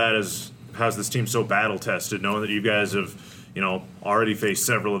about how that has this team so battle-tested, knowing that you guys have, already faced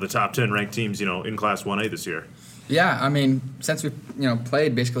several of the top 10 ranked teams, in Class 1A this year? Yeah, since we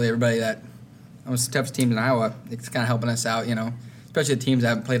played basically everybody that was the toughest teams in Iowa, it's kind of helping us out, especially the teams that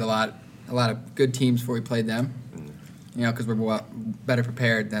haven't played a lot of good teams before we played them, because we're better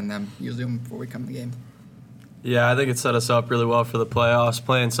prepared than them usually before we come to the game. Yeah, I think it set us up really well for the playoffs,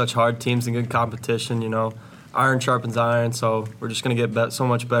 playing such hard teams and good competition, Iron sharpens iron, so we're just going to get so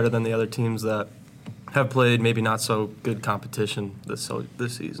much better than the other teams that have played maybe not so good competition this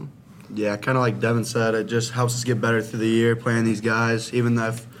season. Yeah, kind of like Devin said, it just helps us get better through the year playing these guys. Even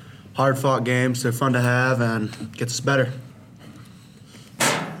the hard-fought games, they're fun to have and gets us better.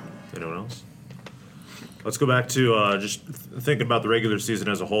 Anyone else? Let's go back to just thinking about the regular season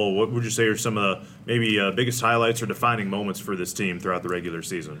as a whole. What would you say are some of the maybe biggest highlights or defining moments for this team throughout the regular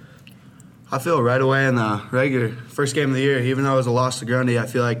season? I feel right away in the first game of the year, even though it was a loss to Grundy, I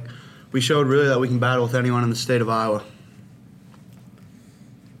feel like we showed really that we can battle with anyone in the state of Iowa.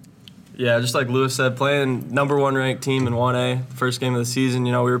 Yeah, just like Lewis said, playing number 1 ranked team in 1A, first game of the season,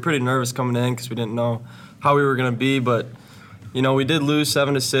 we were pretty nervous coming in because we didn't know how we were going to be, but we did lose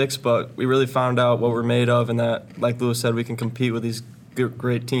 7-6, but we really found out what we're made of, and that, like Lewis said, we can compete with these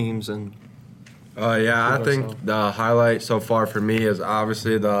great teams. And I think the highlight so far for me is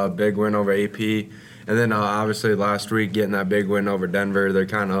obviously the big win over AP, and then obviously last week getting that big win over Denver. They're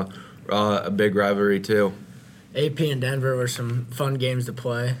kind of a big rivalry too. AP and Denver were some fun games to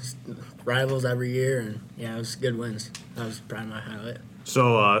play, rivals every year, and it was good wins. That was probably my highlight.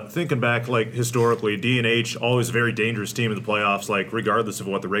 So thinking back, historically, D&H always a very dangerous team in the playoffs, regardless of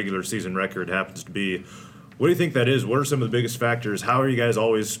what the regular season record happens to be. What do you think that is? What are some of the biggest factors? How are you guys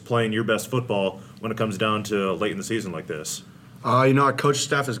always playing your best football when it comes down to late in the season like this? Our coach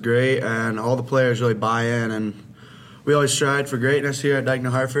staff is great, and all the players really buy in, and we always strive for greatness here at Dike-New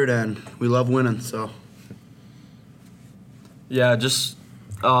Hartford, and we love winning. So. Yeah, just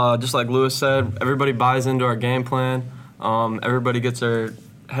like Lewis said, everybody buys into our game plan. Everybody gets their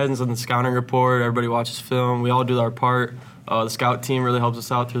heads in the scouting report. Everybody watches film. We all do our part. The scout team really helps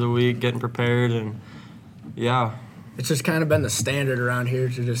us out through the week, getting prepared, and yeah. It's just kind of been the standard around here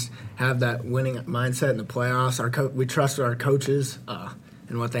to just have that winning mindset in the playoffs. We trust our coaches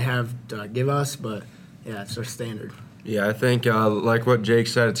and what they have to give us, but yeah, it's our standard. Yeah, I think like what Jake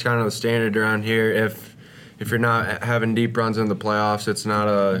said, it's kind of the standard around here. If you're not having deep runs in the playoffs, it's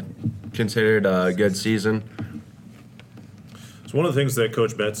not considered a good season. So one of the things that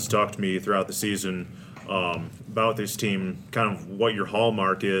Coach Betts has talked to me throughout the season about this team, kind of what your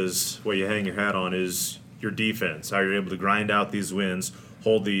hallmark is, what you hang your hat on, is your defense, how you're able to grind out these wins,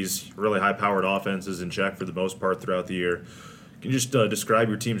 hold these really high-powered offenses in check for the most part throughout the year. Can you just describe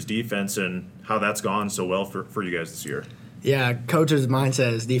your team's defense and how that's gone so well for you guys this year? Yeah, coach's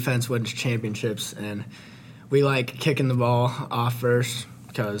mindset is defense wins championships, and we like kicking the ball off first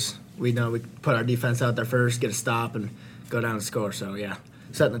because we know we put our defense out there first, get a stop, and go down and score. So, yeah,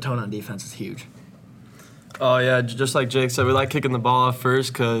 setting the tone on defense is huge. Oh, yeah, just like Jake said, we like kicking the ball off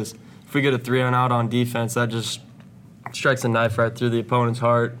first because if we get a 3-and-out on defense, that just strikes a knife right through the opponent's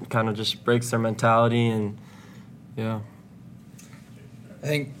heart, kind of just breaks their mentality, and, yeah. I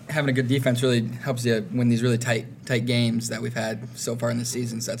think having a good defense really helps you win these really tight games that we've had so far in the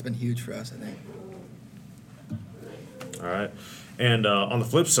season, so that's been huge for us, I think. All right. And on the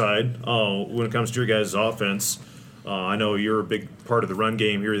flip side, when it comes to your guys' offense, I know you're a big part of the run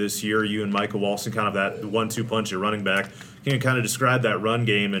game here this year. You and Michael Walson, kind of that 1-2 punch at running back. Can you kind of describe that run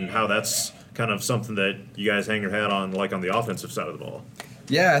game and how that's kind of something that you guys hang your hat on, like on the offensive side of the ball?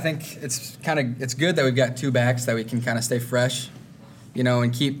 Yeah, I think it's good that we've got two backs that we can kind of stay fresh,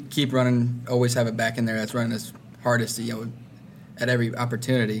 and keep running. Always have a back in there that's running as hard as at every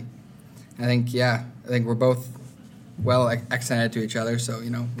opportunity. And I think we're both well accented to each other, so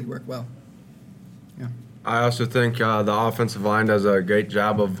we work well. Yeah. I also think the offensive line does a great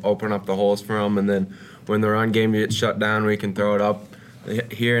job of opening up the holes for them, and then when the run game gets shut down, we can throw it up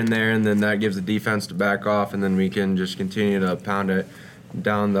here and there, and then that gives the defense to back off, and then we can just continue to pound it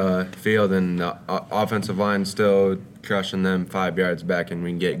down the field, and the offensive line still crushing them 5 yards back, and we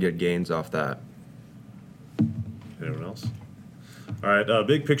can get good gains off that. Anyone else? All right,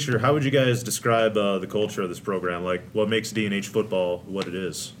 big picture, how would you guys describe the culture of this program? Like, what makes D&H football what it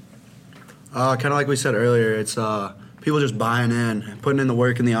is? Kind of like we said earlier, it's people just buying in, putting in the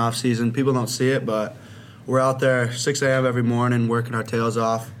work in the off season. People don't see it, but we're out there 6 a.m. every morning working our tails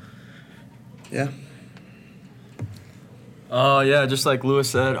off. Yeah. Yeah, just like Lewis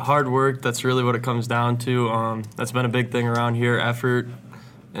said, hard work, that's really what it comes down to. That's been a big thing around here, effort,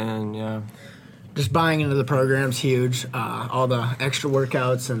 and yeah. Just buying into the program's huge. All the extra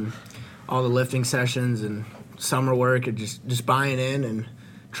workouts and all the lifting sessions and summer work, and just buying in and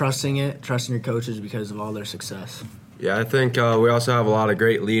trusting your coaches because of all their success. Yeah, I think we also have a lot of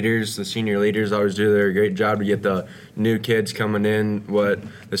great leaders. The senior leaders always do their great job to get the new kids coming in what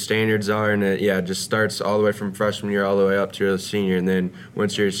the standards are, and it just starts all the way from freshman year all the way up to the senior, and then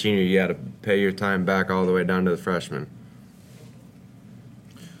once you're a senior, you got to pay your time back all the way down to the freshman.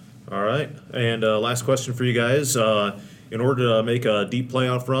 All right, and last question for you guys. In order to make a deep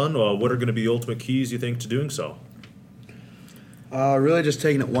playoff run, what are going to be the ultimate keys, you think, to doing so? Really just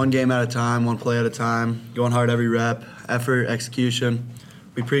taking it one game at a time, one play at a time, going hard every rep, effort, execution.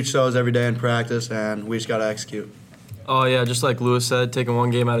 We preach those every day in practice, and we just got to execute. Oh, yeah, just like Lewis said, taking one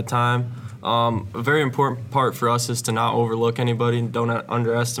game at a time. A very important part for us is to not overlook anybody and don't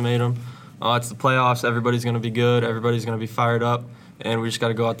underestimate them. It's the playoffs. Everybody's going to be good. Everybody's going to be fired up, and we just got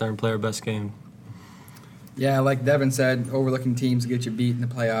to go out there and play our best game. Yeah, like Devin said, overlooking teams get you beat in the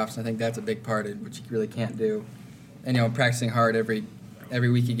playoffs. I think that's a big part of it, which you really can't do. And, practicing hard every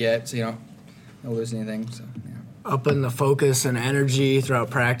week you get, so you don't lose anything. So, yeah. Upping the focus and energy throughout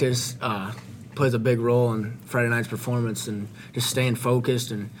practice plays a big role in Friday night's performance, and just staying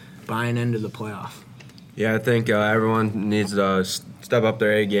focused and buying into the playoff. Yeah, I think everyone needs to step up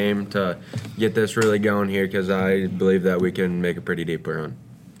their A game to get this really going here, because I believe that we can make a pretty deep run.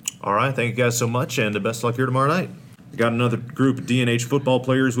 All right, thank you guys so much, and best of luck here tomorrow night. Got another group of D&H football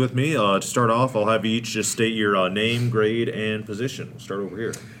players with me. To start off, I'll have you each just state your name, grade, and position. We'll start over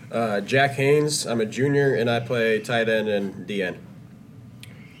here. Jack Haynes. I'm a junior, and I play tight end and DN.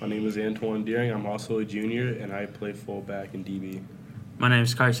 My name is Antoine Deering. I'm also a junior, and I play fullback and DB. My name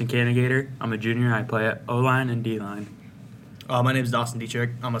is Carson Canigator. I'm a junior. I play at O-line and D-line. My name is Dawson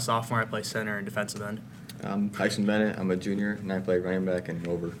Dietrich. I'm a sophomore. I play center and defensive end. I'm Tyson Bennett. I'm a junior, and I play running back and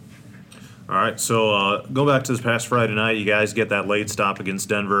over. All right, so go back to this past Friday night. You guys get that late stop against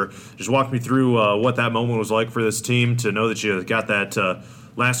Denver. Just walk me through what that moment was like for this team to know that you got that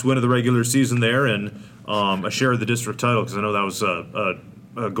last win of the regular season there and a share of the district title, because I know that was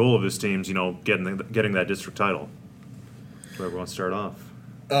a goal of this team's, getting that district title. Whoever wants to start off.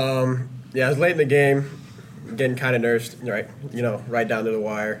 Yeah, it was late in the game, getting kind of nervous, right down to the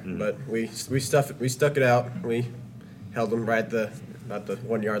wire. But we stuck it out. We held them right at about the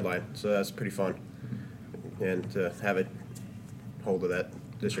 1 yard line, so that's pretty fun. And to have it hold of that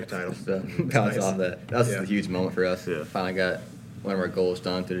district title. Bounce off that. That was a huge moment for us. Yeah. Finally got one of our goals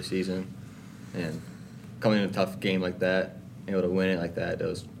done through the season, and coming in a tough game like that, able to win it like that,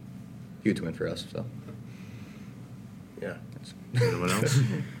 was a huge win for us. So. Yeah. Anyone else?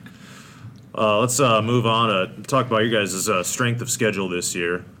 Let's move on to talk about your guys' strength of schedule this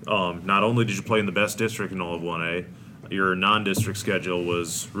year. Not only did you play in the best district in all of 1A, your non-district schedule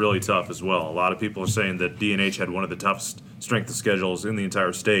was really tough as well. A lot of people are saying that D&H had one of the toughest strength of schedules in the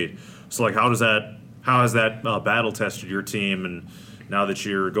entire state. So, how has that battle tested your team? And now that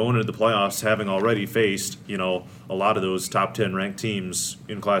you're going into the playoffs, having already faced, a lot of those top 10 ranked teams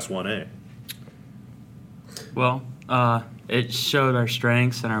in Class 1A. Well, it showed our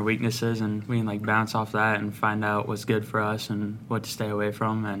strengths and our weaknesses, and we can bounce off that and find out what's good for us and what to stay away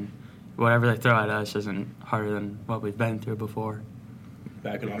from. And whatever they throw at us isn't harder than what we've been through before.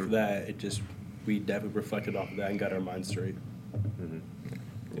 Backing off of that, we definitely reflected off of that and got our minds straight.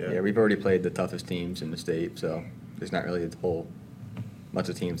 Yeah, we've already played the toughest teams in the state, so there's not really a whole bunch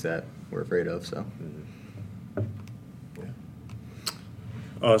of teams that we're afraid of. So.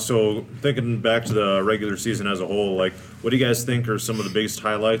 So thinking back to the regular season as a whole, what do you guys think are some of the biggest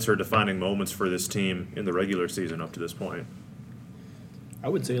highlights or defining moments for this team in the regular season up to this point? I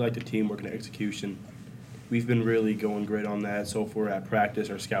would say the teamwork and execution. We've been really going great on that. So far at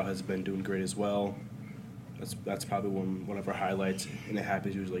practice, our scout has been doing great as well. That's probably one of our highlights, and it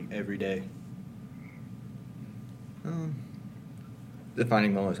happens usually every day.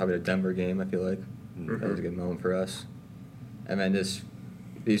 Defining moment was probably the Denver game, I feel like. That was a good moment for us. And then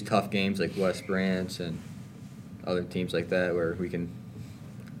these tough games like West Branch and other teams like that, where we can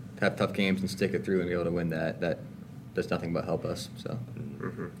have tough games and stick it through and be able to win that does nothing but help us. So,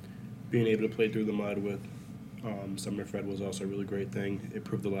 Being able to play through the mud with Summer Fred was also a really great thing. It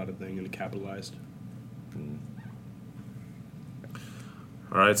proved a lot of things and it capitalized.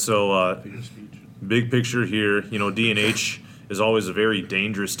 All right, so big picture here, D&H is always a very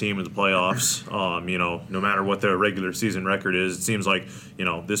dangerous team in the playoffs. No matter what their regular season record is, it seems like,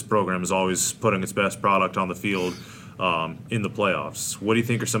 this program is always putting its best product on the field in the playoffs. What do you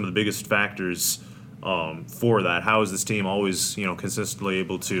think are some of the biggest factors for that? How is this team always, consistently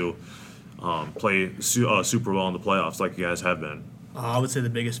able to play super well in the playoffs like you guys have been? I would say the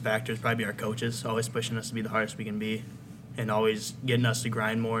biggest factor is probably our coaches, always pushing us to be the hardest we can be and always getting us to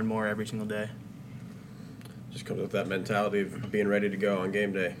grind more and more every single day. Just comes with that mentality of being ready to go on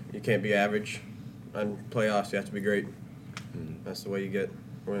game day. You can't be average on playoffs. You have to be great. That's the way you get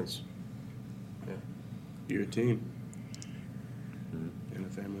wins. Yeah. You're a team and a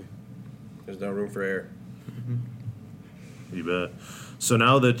family. There's no room for error. You bet. So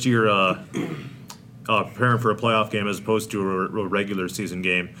now that you're preparing for a playoff game as opposed to a regular season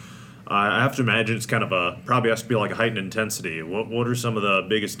game, I have to imagine it's kind of probably has to be like a heightened intensity. What are some of the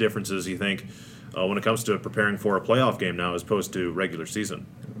biggest differences you think when it comes to preparing for a playoff game now as opposed to regular season?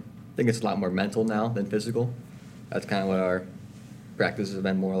 I think it's a lot more mental now than physical. That's kind of what our practices have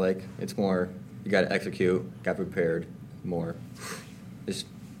been more like. It's more you got to execute, got prepared more. Just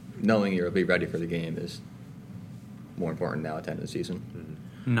knowing you'll be ready for the game is more important now at the end of the season.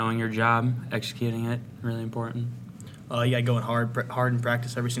 Knowing your job, executing it, really important. You got to go in hard in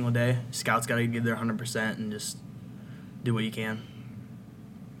practice every single day. Scouts got to give their 100% and just do what you can.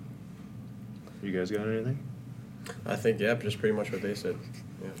 You guys got anything? I think, just pretty much what they said.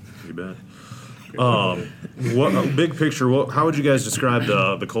 Yeah. You bet. What big picture? How would you guys describe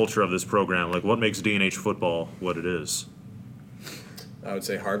the culture of this program? What makes D&H football what it is? I would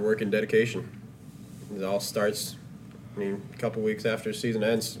say hard work and dedication. It all starts, a couple weeks after the season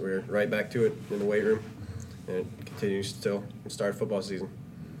ends, we're right back to it in the weight room, and it continues till the start of football season.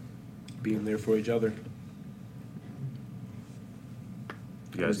 Being there for each other.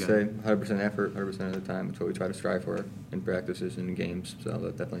 I would say 100% effort, 100% of the time. That's what we try to strive for in practices and in games, so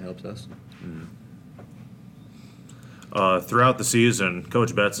that definitely helps us. Throughout the season,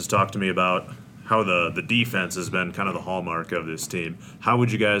 Coach Betts has talked to me about how the defense has been kind of the hallmark of this team. How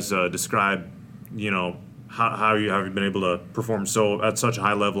would you guys describe, how you have been able to perform at such a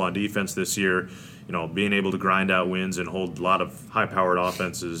high level on defense this year, being able to grind out wins and hold a lot of high-powered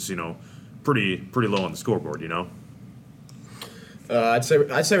offenses, pretty low on the scoreboard, you know? I'd say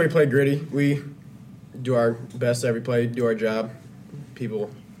we play gritty. We do our best every play, do our job. People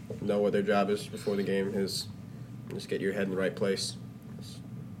know what their job is before the game is. Just get your head in the right place. That's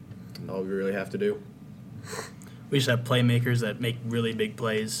all we really have to do. We just have playmakers that make really big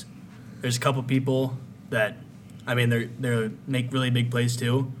plays. There's a couple people that, I mean, they make really big plays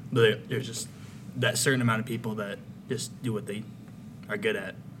too, but there's just that certain amount of people that just do what they are good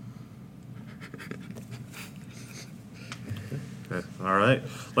at. Okay. All right.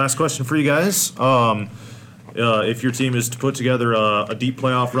 Last question for you guys. If your team is to put together a deep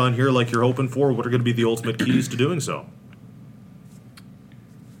playoff run here like you're hoping for, what are going to be the ultimate keys to doing so?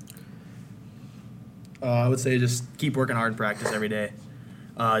 I would say just keep working hard in practice every day.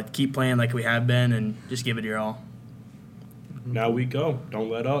 Keep playing like we have been and just give it your all. Now we go. Don't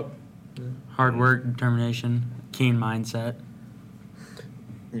let up. Hard work, determination, keen mindset.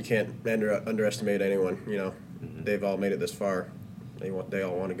 You can't underestimate anyone. You know, they've all made it this far. They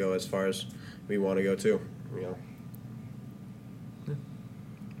all want to go as far as we want to go too. You know.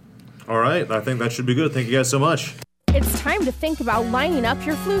 All right. I think that should be good. Thank you guys so much. It's time to think about lining up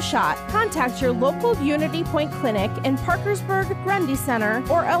your flu shot. Contact your local Unity Point Clinic in Parkersburg, Grundy Center,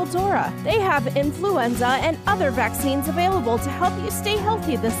 or Eldora. They have influenza and other vaccines available to help you stay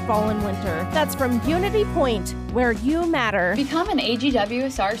healthy this fall and winter. That's from Unity Point, where you matter. Become an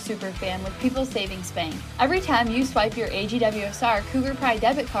AGWSR superfan with People's Savings Bank. Every time you swipe your AGWSR Cougar Pride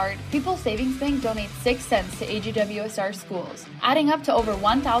debit card, People's Savings Bank donates 6 cents to AGWSR schools, adding up to over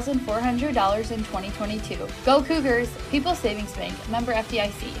 $1,400 in 2022. Go Cougars! People's Savings Bank, member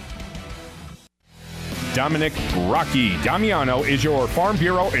FDIC. Dominic Rocky Damiano is your Farm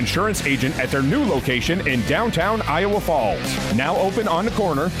Bureau insurance agent at their new location in downtown Iowa Falls. Now open on the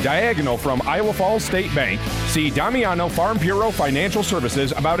corner, diagonal from Iowa Falls State Bank. See Damiano Farm Bureau Financial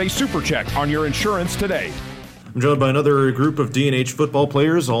Services about a super check on your insurance today. I'm joined by another group of D&H football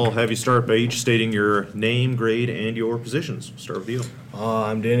players. I'll have you start by each stating your name, grade, and your positions. Start with you.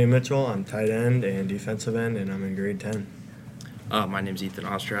 I'm Danny Mitchell. I'm tight end and defensive end, and I'm in grade 10. My name's Ethan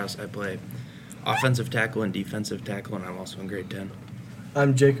Ostras. I play offensive tackle and defensive tackle, and I'm also in grade 10.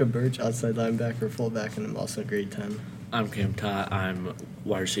 I'm Jacob Birch, outside linebacker, fullback, and I'm also in grade 10. I'm Cam Tott. I'm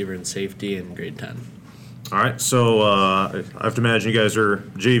wide receiver and safety in grade 10. All right, so I have to imagine you guys are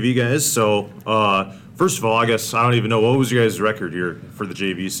JV guys. So first of all, I guess I don't even know, what was your guys' record here for the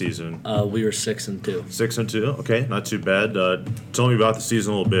JV season? We were 6-2. 6-2. Okay, not too bad. Tell me about the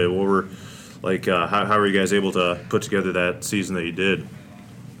season a little bit. What were how were you guys able to put together that season that you did?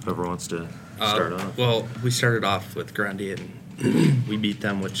 Whoever wants to start off. Well, we started off with Grundy, and we beat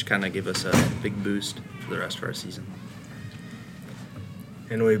them, which kind of gave us a big boost for the rest of our season.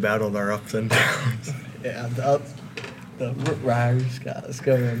 And we battled our ups and downs. Yeah, the riders got us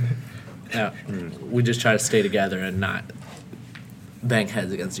going. Yeah, we just try to stay together and not bang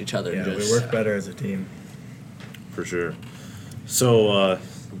heads against each other. Yeah, and just, we work better as a team. For sure. So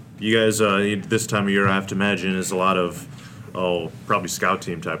you guys, this time of year, I have to imagine, is a lot of, probably scout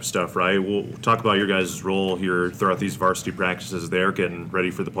team type of stuff, right? We'll talk about your guys' role here throughout these varsity practices. They're getting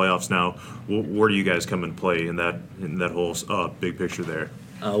ready for the playoffs now. Where do you guys come and play in that whole big picture there?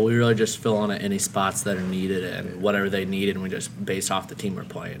 We really just fill in at any spots that are needed and whatever they need, and we just base off the team we're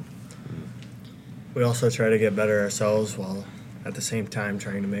playing. We also try to get better ourselves while at the same time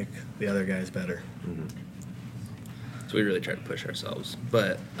trying to make the other guys better. Mm-hmm. So we really try to push ourselves,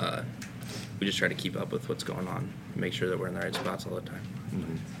 but we just try to keep up with what's going on and make sure that we're in the right spots all the time.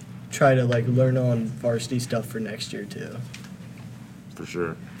 Mm-hmm. Try to learn on varsity stuff for next year too. For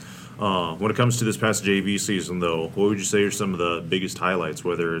sure. When it comes to this past JV season, though, what would you say are some of the biggest highlights,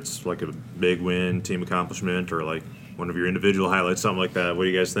 whether it's like a big win, team accomplishment, or like one of your individual highlights, something like that? What do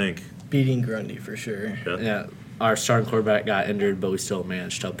you guys think? Beating Grundy for sure. Yeah, our starting quarterback got injured, but we still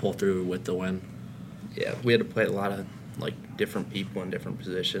managed to pull through with the win. Yeah, we had to play a lot of different people in different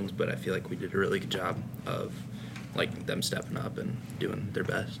positions, but I feel like we did a really good job of them stepping up and doing their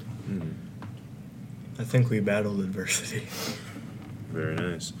best. Mm-hmm. I think we battled adversity. Very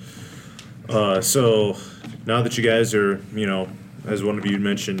nice. So now that you guys are, as one of you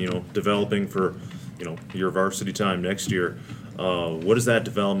mentioned, developing for, your varsity time next year, what does that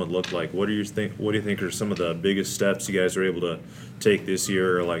development look like? What do you think are some of the biggest steps you guys are able to take this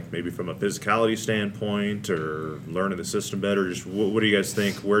year, like maybe from a physicality standpoint or learning the system better? Just what do you guys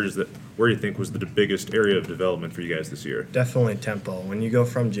think? Where do you think was the biggest area of development for you guys this year? Definitely tempo. When you go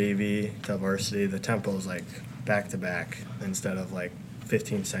from JV to varsity, the tempo is back to back instead of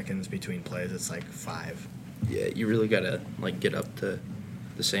 15 seconds between plays. It's 5. Yeah, you really gotta get up to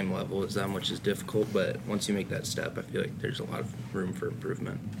the same level as them, which is difficult. But once you make that step, I feel like there's a lot of room for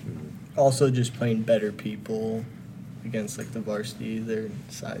improvement. Mm-hmm. Also, just playing better people against like the varsity, their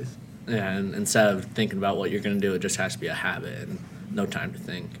size. Yeah, and instead of thinking about what you're going to do, it just has to be a habit and no time to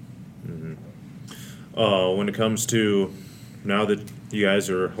think. When it comes to now that you guys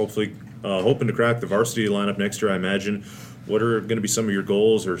are hopefully hoping to crack the varsity lineup next year, I imagine, what are going to be some of your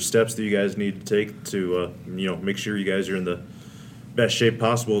goals or steps that you guys need to take to make sure you guys are in the best shape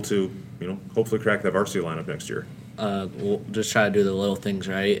possible to hopefully crack that varsity lineup next year? We'll just try to do the little things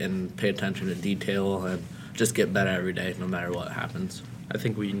right and pay attention to detail and just get better every day, no matter what happens. I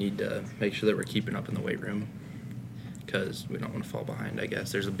think we need to make sure that we're keeping up in the weight room because we don't want to fall behind, I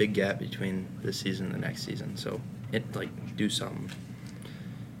guess. There's a big gap between this season and the next season, so do something.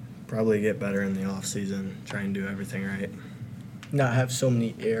 Probably get better in the off season, try and do everything right. Not have so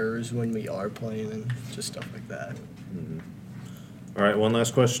many errors when we are playing and just stuff like that. All right, one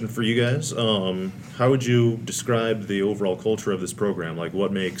last question for you guys. How would you describe the overall culture of this program? Like,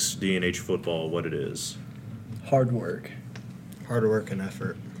 what makes D&H football what it is? Hard work. Hard work and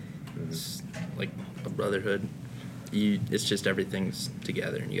effort. It's like a brotherhood. It's just everything's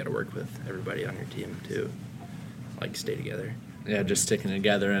together, and you got to work with everybody on your team to stay together. Yeah, just sticking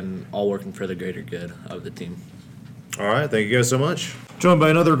together and all working for the greater good of the team. All right, thank you guys so much. Joined by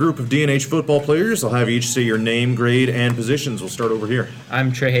another group of D&H football players. I'll have you each say your name, grade, and positions. We'll start over here.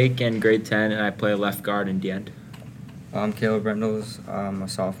 I'm Trey Haken, grade 10, and I play left guard and D-end. I'm Caleb Brendels. I'm a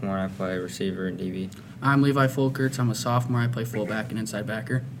sophomore, and I play receiver and DB. I'm Levi Folkerts. I'm a sophomore. I play fullback and inside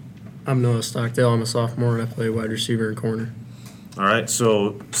backer. I'm Noah Stockdale. I'm a sophomore, and I play wide receiver and corner. All right,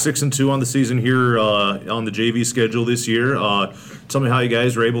 so 6-2 on the season here on the JV schedule this year. Tell me how you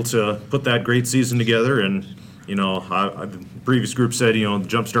guys were able to put that great season together. And, the previous group said, the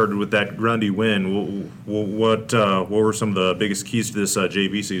jump started with that Grundy win. What were some of the biggest keys to this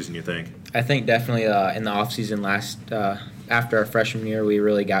JV season, you think? I think definitely in the offseason after our freshman year, we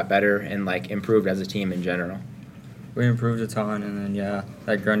really got better and, improved as a team in general. We improved a ton, and then,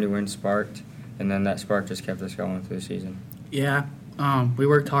 that Grundy win sparked, and then that spark just kept us going through the season. Yeah, we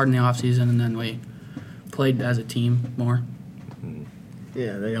worked hard in the offseason, and then we played as a team more.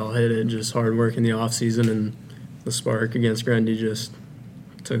 Yeah, they all hit it, just hard work in the offseason, and the spark against Grundy just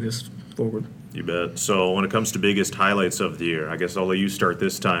took us forward. You bet. So when it comes to biggest highlights of the year, I guess I'll let you start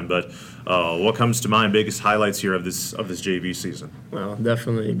this time, but what comes to mind, biggest highlights here of this JV season? Well,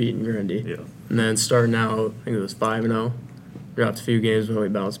 definitely beating Grundy. Yeah. And then starting out, I think it was 5-0. Dropped a few games when we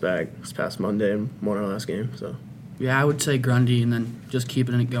bounced back this past Monday and won our last game, so. Yeah, I would say Grundy, and then just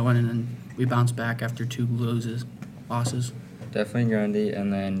keeping it going, and then we bounced back after 2 losses. Definitely Grundy,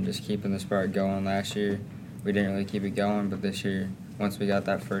 and then just keeping the spark going. Last year, we didn't really keep it going, but this year, once we got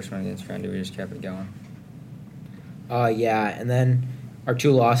that first one against Grundy, we just kept it going. Yeah, and then our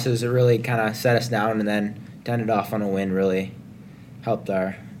 2 losses, it really kind of set us down, and then to end it off on a win really helped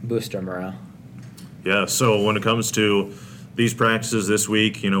boost our morale. Yeah, so when it comes to these practices this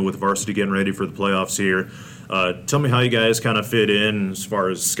week, with varsity getting ready for the playoffs here, tell me how you guys kind of fit in as far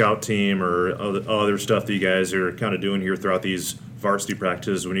as scout team or other stuff that you guys are kind of doing here throughout these varsity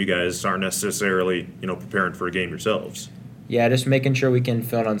practices when you guys aren't necessarily, preparing for a game yourselves. Yeah, just making sure we can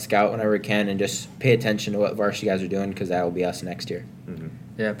fill in on scout whenever we can and just pay attention to what varsity guys are doing because that will be us next year. Mm-hmm.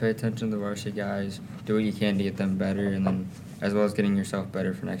 Yeah, pay attention to the varsity guys. Do what you can to get them better, and then as well as getting yourself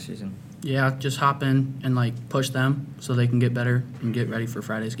better for next season. Yeah, just hop in and push them so they can get better and get ready for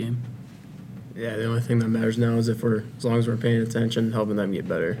Friday's game. Yeah, the only thing that matters now is as long as we're paying attention, helping them get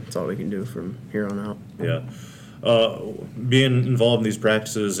better. That's all we can do from here on out. Yeah. Being involved in these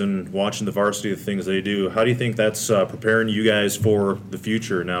practices and watching the varsity, the things they do, how do you think that's preparing you guys for the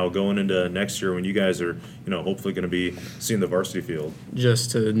future now going into next year when you guys are, hopefully going to be seeing the varsity field? Just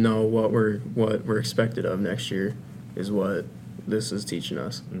to know what we're expected of next year is what this is teaching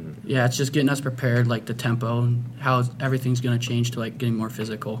us. Mm-hmm. Yeah, it's just getting us prepared, the tempo and how everything's going to change to getting more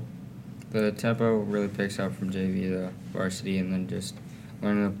physical. The tempo really picks up from JV to varsity, and then just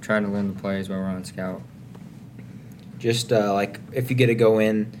trying to learn the plays while we're on scout. Just if you get to go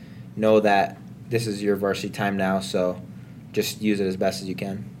in, know that this is your varsity time now, so just use it as best as you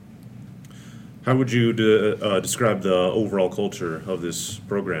can. How would you describe the overall culture of this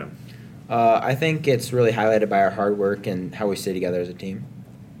program? I think it's really highlighted by our hard work and how we stay together as a team.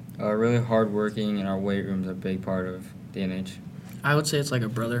 Really hard working, and our weight room's a big part of D&H. I would say it's like a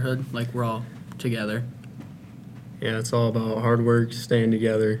brotherhood, we're all together. Yeah, it's all about hard work, staying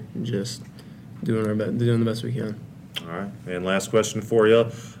together, and just doing the best we can. All right, and last question for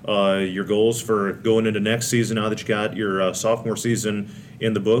you. Your goals for going into next season now that you got your sophomore season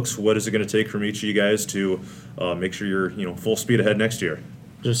in the books, what is it going to take from each of you guys to make sure you're full speed ahead next year?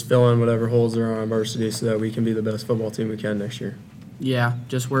 Just fill in whatever holes there are on varsity so that we can be the best football team we can next year. Yeah,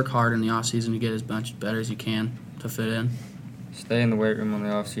 just work hard in the off season to get as much better as you can to fit in. Stay in the weight room on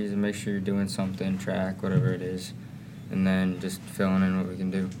the off season. Make sure you're doing something, track, whatever it is, and then just filling in what we can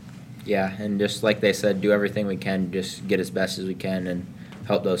do. Yeah, and just like they said, do everything we can, just get as best as we can, and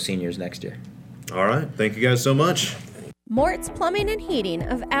help those seniors next year. All right. Thank you guys so much. Mort's Plumbing and Heating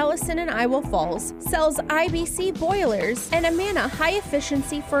of Allison and Iowa Falls sells IBC boilers and Amana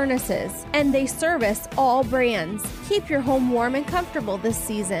high-efficiency furnaces, and they service all brands. Keep your home warm and comfortable this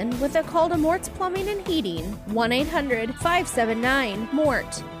season with a call to Mort's Plumbing and Heating,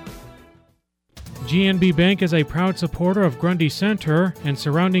 1-800-579-MORT. GNB Bank is a proud supporter of Grundy Center and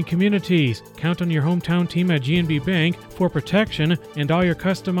surrounding communities. Count on your hometown team at GNB Bank for protection and all your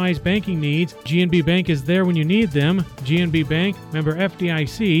customized banking needs. GNB Bank is there when you need them. GNB Bank, member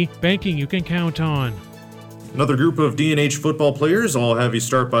FDIC, banking you can count on. Another group of D&H football players. I'll have you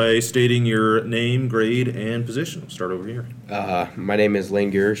start by stating your name, grade, and position. Start over here. My name is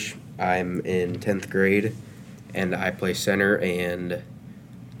Lane Gersh. I'm in 10th grade, and I play center and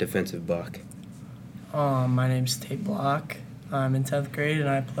defensive buck. My name's Tate Block. I'm in 10th grade, and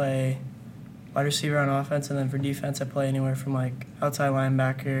I play wide receiver on offense, and then for defense, I play anywhere from, like, outside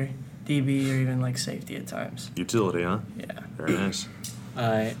linebacker, DB, or even, like, safety at times. Utility, huh? Yeah. Very nice.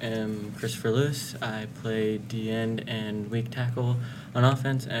 I am Christopher Lewis. I play D-end and weak tackle on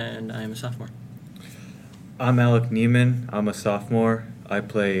offense, and I'm a sophomore. I'm Alec Neiman. I'm a sophomore. I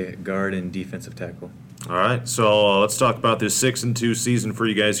play guard and defensive tackle. All right, so let's talk about this 6-2 season for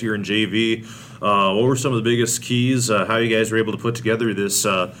you guys here in JV. What were some of the biggest keys? How you guys were able to put together this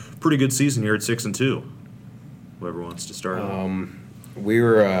pretty good season here at 6-2? Whoever wants to start.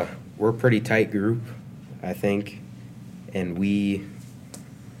 We're a pretty tight group, I think, and we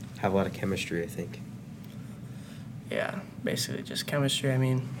have a lot of chemistry, I think. Yeah, basically just chemistry. I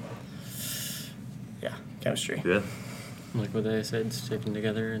mean, yeah, chemistry. Yeah. Like what they said, sticking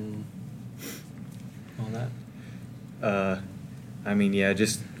together and all that. I mean, yeah,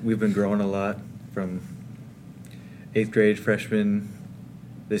 just we've been growing a lot from 8th grade freshman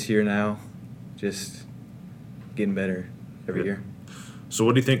this year now, just getting better every year. So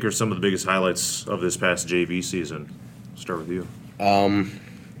what do you think are some of the biggest highlights of this past JV season? Start with you.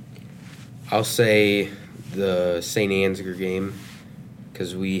 I'll say the St. Ansgar game,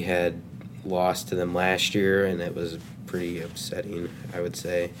 because we had lost to them last year, and it was pretty upsetting, I would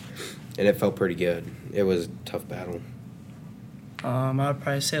say. And it felt pretty good. It was a tough battle. I would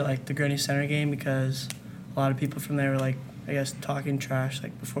probably say, like, the Grundy Center game, because a lot of people from there were, like, I guess, talking trash,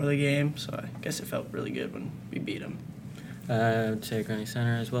 like, before the game. So I guess it felt really good when we beat them. I would say Grundy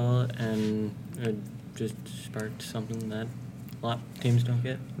Center as well, and it just sparked something that a lot of teams don't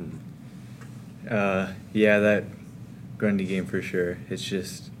get. Yeah, that Grundy game for sure. It's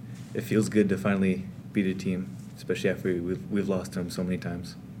just, it feels good to finally beat a team, especially after we've lost them so many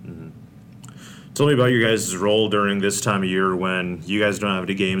times. Mm-hmm. Tell me about your guys' role during this time of year when you guys don't have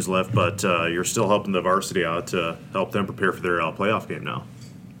any games left, but you're still helping the varsity out to help them prepare for their playoff game now.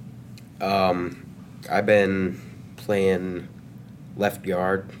 I've been playing left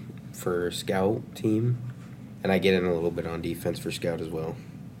guard for scout team, and I get in a little bit on defense for scout as well.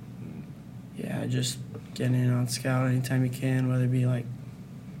 Yeah, just getting in on scout anytime you can, whether it be, like,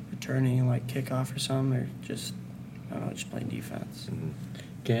 returning, like, kickoff or something, or just, I don't know, just playing defense. Mm-hmm.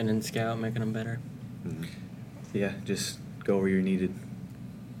 Getting in scout, making them better. Mm-hmm. Yeah, just go where you're needed.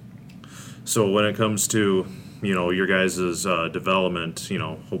 So when it comes to, your guys' development,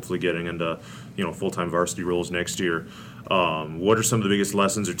 hopefully getting into, full-time varsity roles next year, what are some of the biggest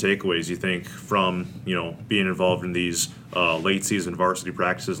lessons or takeaways you think from, being involved in these late-season varsity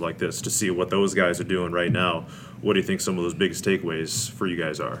practices like this to see what those guys are doing right now? What do you think some of those biggest takeaways for you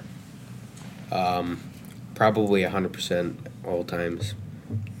guys are? Probably 100% all times,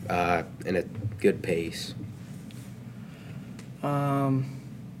 and a good pace.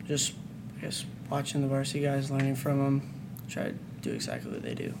 Just, I guess, watching the varsity guys, learning from them, try to do exactly what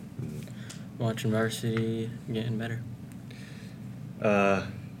they do. Watching varsity, getting better.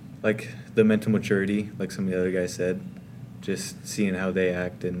 Like the mental maturity, like some of the other guys said, just seeing how they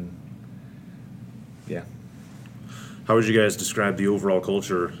act and, yeah. How would you guys describe the overall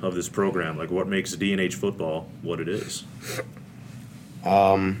culture of this program? Like, what makes D&H football what it is?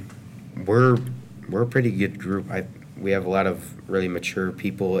 We're a pretty good group. We have a lot of really mature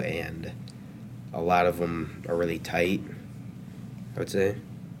people, and a lot of them are really tight, I would say.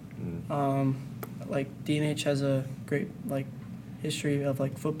 Like, D&H has a great, like, history of,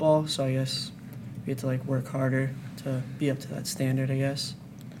 like, football, so I guess we have to, like, work harder to be up to that standard, I guess.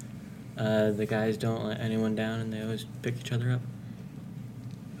 The guys don't let anyone down, and they always pick each other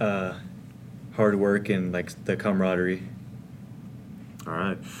up. Hard work and, like, the camaraderie. All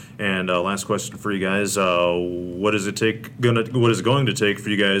right. And last question for you guys: what is it going to take for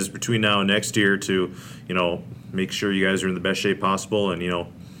you guys between now and next year to, make sure you guys are in the best shape possible and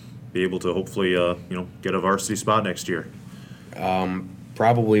be able to hopefully get a varsity spot next year?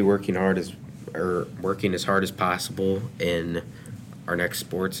 Probably working as hard as possible in our next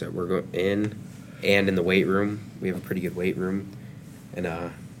sports that we're in, and in the weight room. We have a pretty good weight room, and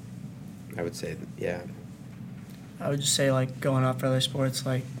I would say, I would just say, like, going out for other sports,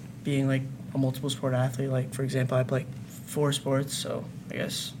 like being like a multiple sport athlete. Like, for example, I play 4 sports, so I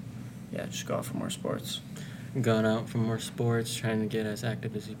guess, just go out for more sports. Going out for more sports, trying to get as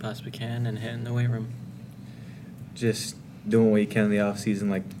active as you possibly can, and hitting the weight room. Just doing what you can in the off season,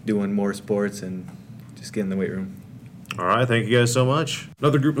 like doing more sports and just getting in the weight room. All right, thank you guys so much.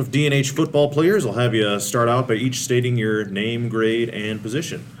 Another group of D&H football players. I'll have you start out by each stating your name, grade, and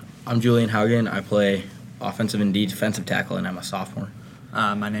position. I'm Julian Haugen. I play offensive and defensive tackle, and I'm a sophomore.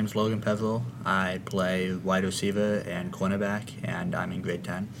 My name's Logan Pezel. I play wide receiver and cornerback, and I'm in grade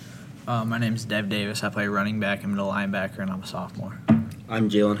 10. My name's Dev Davis. I play running back and middle linebacker, and I'm a sophomore. I'm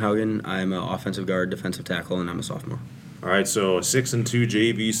Jalen Haugen. I'm an offensive guard, defensive tackle, and I'm a sophomore. All right, so a 6-2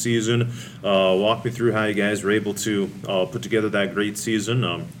 JV season. Walk me through how you guys were able to put together that great season.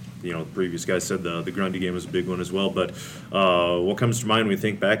 The previous guy said the Grundy game was a big one as well, but what comes to mind when we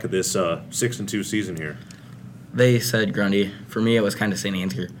think back of this 6-2 season here? They said Grundy. For me, it was kind of St.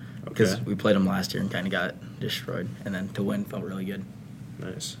 Ansgar because we played them last year and kind of got destroyed, and then to win felt really good.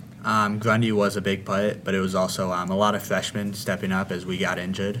 Nice. Grundy was a big part, but it was also a lot of freshmen stepping up as we got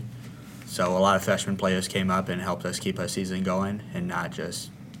injured. So a lot of freshman players came up and helped us keep our season going and not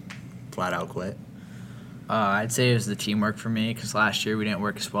just flat out quit. I'd say it was the teamwork for me because last year we didn't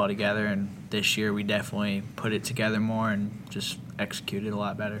work as well together, and this year we definitely put it together more and just executed a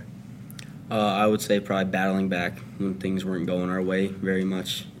lot better. I would say probably battling back when things weren't going our way very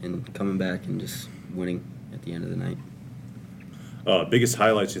much and coming back and just winning at the end of the night. Biggest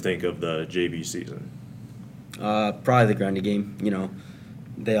highlights you think of the JV season? Probably the Grundy game.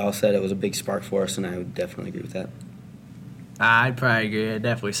 They all said it was a big spark for us, and I would definitely agree with that. I'd probably agree. It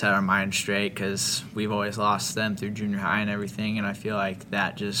definitely set our minds straight because we've always lost them through junior high and everything, and I feel like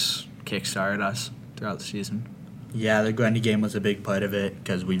that just kick-started us throughout the season. Yeah, the Grundy game was a big part of it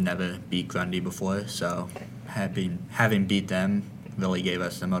because we've never beat Grundy before, so having beat them really gave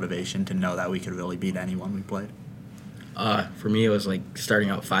us the motivation to know that we could really beat anyone we played. For me, it was like starting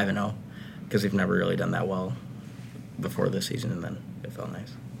out 5-0 because we've never really done that well before this season, and then it felt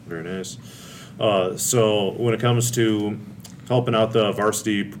nice. Very nice. So when it comes to helping out the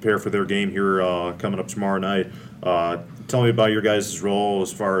varsity prepare for their game here coming up tomorrow night, tell me about your guys' role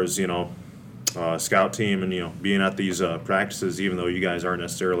as far as, scout team and, being at these practices, even though you guys aren't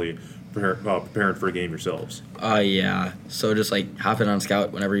necessarily preparing for a game yourselves. Yeah. So just like hop in on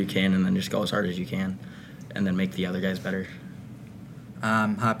scout whenever you can and then just go as hard as you can and then make the other guys better.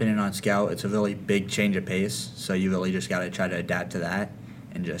 Hopping in on scout, it's a really big change of pace, so you really just got to try to adapt to that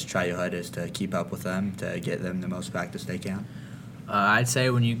and just try your hardest to keep up with them to get them the most practice they can. I'd say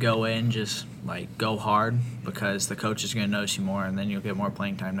when you go in, just go hard because the coach is going to notice you more, and then you'll get more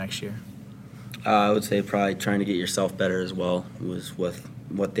playing time next year. I would say probably trying to get yourself better as well was with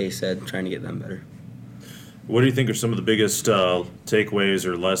what they said, trying to get them better. What do you think are some of the biggest takeaways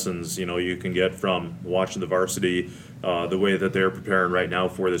or lessons you can get from watching the varsity, the way that they're preparing right now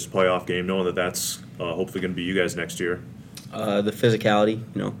for this playoff game, knowing that that's hopefully going to be you guys next year? The physicality,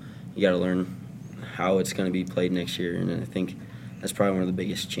 you got to learn how it's going to be played next year, and I think that's probably one of the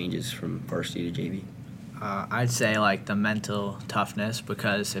biggest changes from varsity to JV. I'd say the mental toughness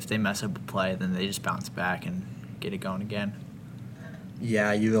because if they mess up a play, then they just bounce back and get it going again.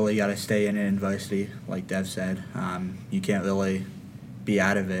 Yeah, you really got to stay in varsity, like Dev said. You can't really be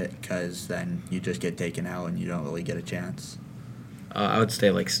out of it because then you just get taken out and you don't really get a chance. I would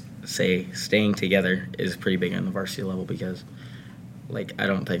say staying together is pretty big on the varsity level because I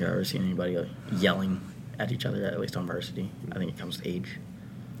don't think I've ever seen anybody yelling at each other, at least on varsity. I think it comes to age.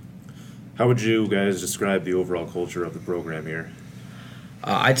 How would you guys describe the overall culture of the program here?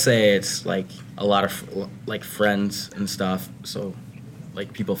 I'd say it's a lot of friends and stuff, so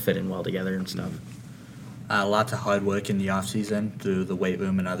people fit in well together and stuff. Lots of hard work in the off season through the weight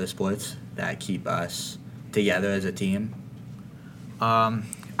room and other sports that keep us together as a team.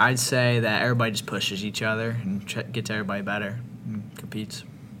 I'd say that everybody just pushes each other and gets everybody better and competes.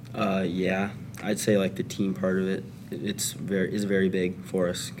 Yeah, I'd say the team part of it is very big for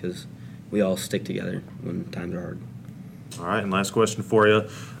us because we all stick together when times are hard. All right, and last question for you.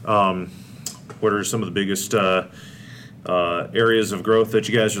 What are some of the biggest areas of growth that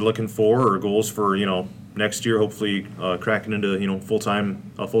you guys are looking for or goals for, next year, hopefully cracking into a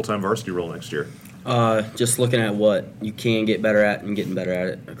full-time varsity role next year? Just looking at what you can get better at and getting better at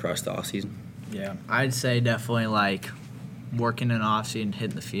it across the off season. Yeah, I'd say definitely like working in off season,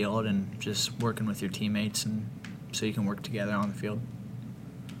 hitting the field, and just working with your teammates, and so you can work together on the field.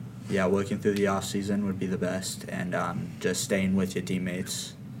 Yeah, working through the off season would be the best, and just staying with your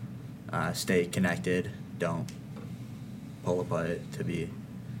teammates, stay connected. Don't pull apart to be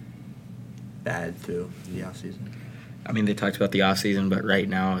bad through the off season. I mean, they talked about the off season, but right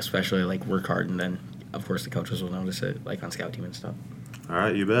now, especially like work hard, and then of course the coaches will notice it, like on scout team and stuff. All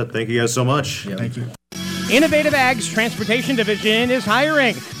right, you bet. Thank you guys so much. Yeah, thank you. Innovative Ag's Transportation Division is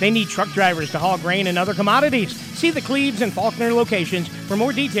hiring. They need truck drivers to haul grain and other commodities. See the Cleves and Faulkner locations for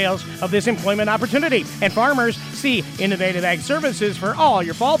more details of this employment opportunity. And farmers, see Innovative Ag Services for all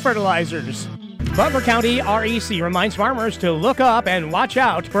your fall fertilizers. Butler County REC reminds farmers to look up and watch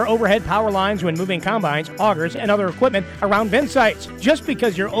out for overhead power lines when moving combines, augers, and other equipment around bin sites. Just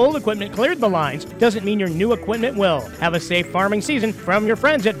because your old equipment cleared the lines doesn't mean your new equipment will. Have a safe farming season from your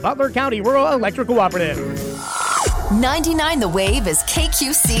friends at Butler County Rural Electric Cooperative. 99 The Wave is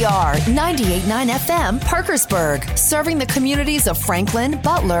KQCR 98.9 FM, Parkersburg, serving the communities of Franklin,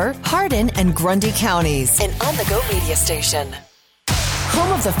 Butler, Hardin, and Grundy counties. An on-the-go media station.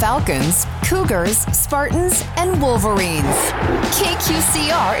 Home of the Falcons, Cougars, Spartans, and Wolverines.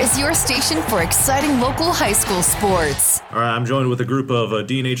 KQCR is your station for exciting local high school sports. All right, I'm joined with a group of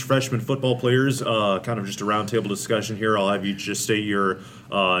D&H freshman football players, kind of just a roundtable discussion here. I'll have you just state your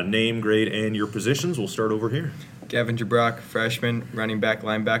name, grade, and your positions. We'll start over here. Gavin Jabrock, freshman, running back,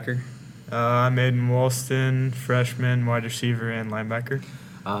 linebacker. I'm Aiden Woolston, freshman, wide receiver, and linebacker.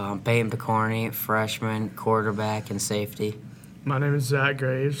 Peyton Picorni, freshman, quarterback, and safety. My name is Zach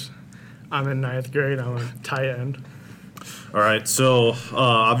Graves. I'm in 9th grade. I'm a tight end. All right, so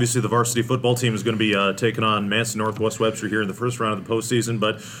obviously the varsity football team is going to be taking on Manson Northwest Webster here in the first round of the postseason,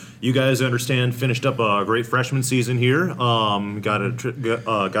 but you guys, I understand, finished up a great freshman season here. Got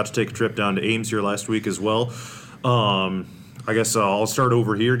to take a trip down to Ames here last week as well. I guess I'll start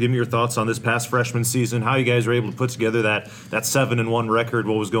over here. Give me your thoughts on this past freshman season, how you guys were able to put together that 7-1 record.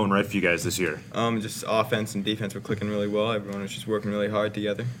 What was going right for you guys this year? Just offense and defense were clicking really well. Everyone was just working really hard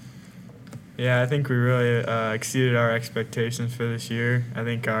together. Yeah, I think we really exceeded our expectations for this year. I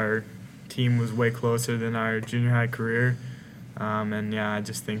think our team was way closer than our junior high career. And yeah, I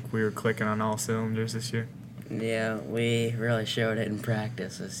just think we were clicking on all cylinders this year. Yeah, we really showed it in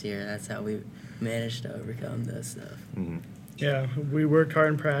practice this year. That's how we managed to overcome this stuff. Mm-hmm. Yeah, we worked hard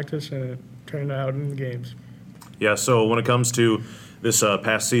in practice, and it turned out in the games. Yeah, so when it comes to this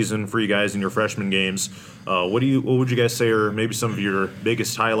past season for you guys in your freshman games, what would you guys say are maybe some of your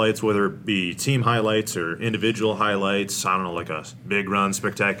biggest highlights, whether it be team highlights or individual highlights? I don't know, like a big run,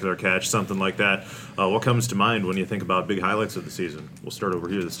 spectacular catch, something like that. What comes to mind when you think about big highlights of the season? We'll start over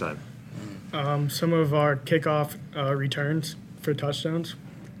here this time. Some of our kickoff returns for touchdowns.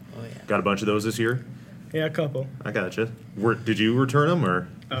 Oh, yeah. Got a bunch of those this year? Yeah, a couple. I gotcha. Did you return them, or?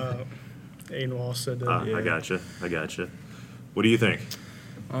 Aiden Walsh said that. I gotcha. What do you think?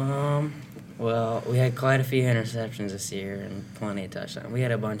 Well, we had quite a few interceptions this year and plenty of touchdowns. We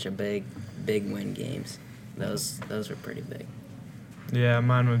had a bunch of big win games. Those were pretty big. Yeah,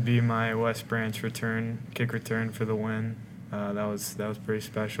 mine would be my West Branch kick return for the win. That was pretty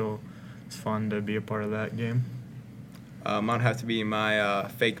special. It's fun to be a part of that game. Mine would have to be my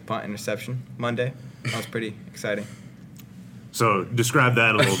fake punt interception Monday. That was pretty exciting. So describe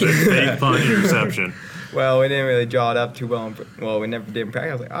that a little bit. Fake punt interception. Well, we didn't really draw it up too well. We never did in practice.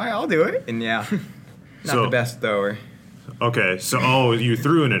 I was like, all right, I'll do it. And yeah, not the best thrower. Okay, so you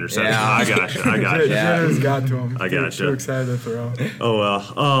threw an interception. Yeah. I gotcha. Just got to him. I gotcha. Too excited to throw. Oh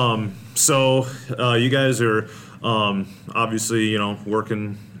well. So you guys are obviously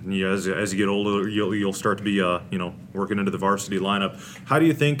working. As you get older, you'll start to be working into the varsity lineup. How do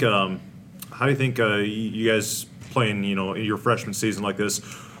you think you guys playing your freshman season like this?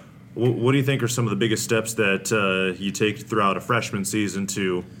 What do you think are some of the biggest steps that you take throughout a freshman season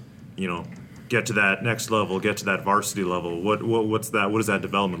to get to that next level, get to that varsity level? What does that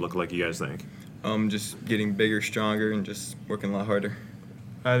development look like, you guys think? Just getting bigger, stronger, and just working a lot harder.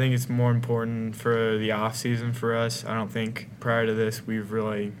 I think it's more important for the off season for us. I don't think prior to this we've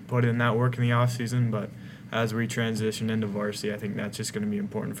really put in that work in the off season, but as we transition into varsity, I think that's just going to be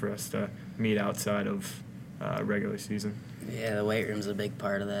important for us to meet outside of regular season. Yeah, the weight room's a big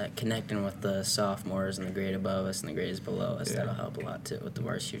part of that. Connecting with the sophomores and the grade above us and the grades below us, that'll help a lot too with the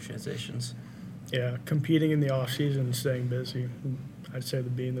varsity transitions. Yeah, competing in the off season and staying busy. I'd say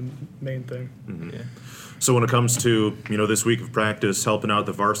that being the main thing. Mm-hmm. Yeah. So when it comes to, this week of practice, helping out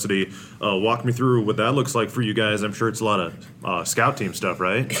the varsity, walk me through what that looks like for you guys. I'm sure it's a lot of scout team stuff,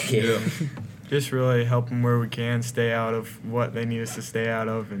 right? Yeah. Just really help them where we can, stay out of what they need us to stay out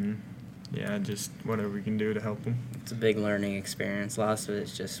of, and just whatever we can do to help them. It's a big learning experience. Lots of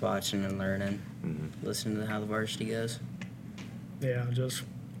it's just watching and learning, listening to how the varsity goes. Yeah, just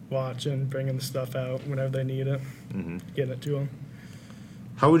watching, bringing the stuff out whenever they need it, getting it to them.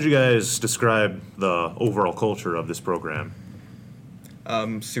 How would you guys describe the overall culture of this program?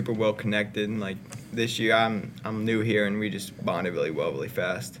 Super well connected. Like this year, I'm new here, and we just bonded really well, really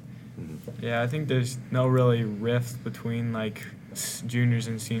fast. Yeah, I think there's no really rift between like juniors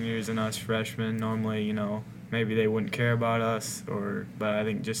and seniors and us freshmen. Normally, maybe they wouldn't care about us, but I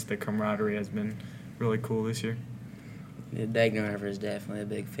think just the camaraderie has been really cool this year. The Dike-New Hartford is definitely a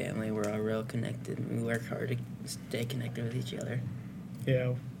big family. We're all real connected. We work hard to stay connected with each other.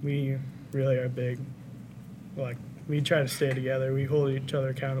 Yeah, we really are big. Like, we try to stay together. We hold each other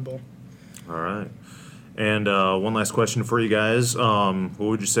accountable. All right. And one last question for you guys. What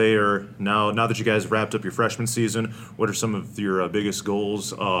would you say are, now that you guys wrapped up your freshman season, what are some of your biggest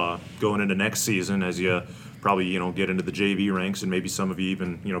goals going into next season as you probably, get into the JV ranks and maybe some of you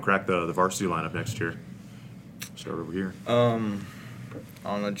even, crack the varsity lineup next year? Start over here. I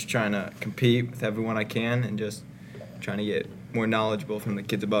don't know, just trying to compete with everyone I can and just trying to get more knowledgeable from the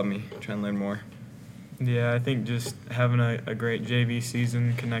kids above me, trying to learn more. Yeah, I think just having a great JV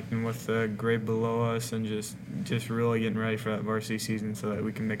season, connecting with the grade below us, and just really getting ready for that varsity season so that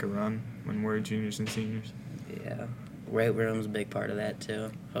we can make a run when we're juniors and seniors. Yeah, weight room's a big part of that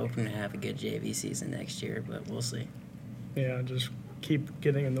too. Hoping to have a good JV season next year, but we'll see. Yeah, just keep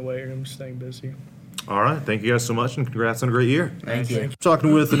getting in the weight room, staying busy. All right. Thank you guys so much, and congrats on a great year. Thank you.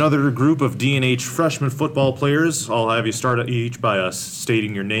 Talking with another group of D&H freshman football players. I'll have you start each by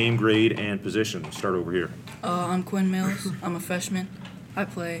stating your name, grade, and position. Start over here. I'm Quinn Mills. I'm a freshman. I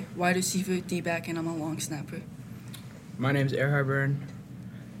play wide receiver, D-back, and I'm a long snapper. My name's Erhard Byrne.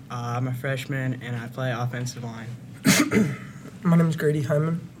 I'm a freshman, and I play offensive line. My name's Grady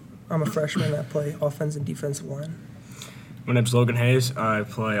Hyman. I'm a freshman. I play offense and defensive line. My name's Logan Hayes. I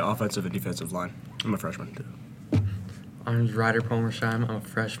play offensive and defensive line. I'm a freshman, too. My name's Ryder Palmersheim. I'm a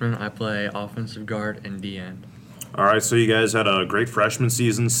freshman. I play offensive guard and D-end. All right, so you guys had a great freshman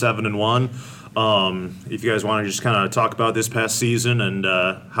season, 7-1. If you guys want to just kind of talk about this past season and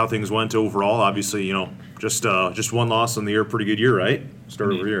how things went overall, obviously, just one loss on the year, pretty good year, right?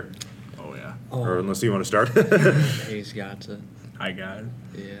 Start over here. Oh, yeah. Or unless you want to start. Hayes got it. I got it.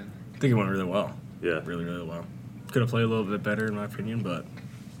 Yeah. I think it went really well. Yeah. Really, really well. Could have played a little bit better, in my opinion, but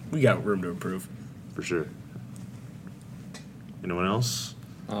we got room to improve. For sure. Anyone else?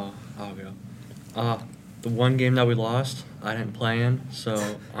 I'll go. The one game that we lost, I didn't play in,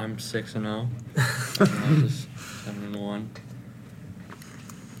 so I'm 6-0. I was just 7-1.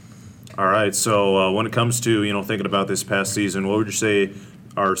 All right, so when it comes to, thinking about this past season, what would you say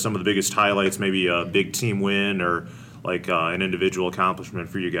are some of the biggest highlights, maybe a big team win or like an individual accomplishment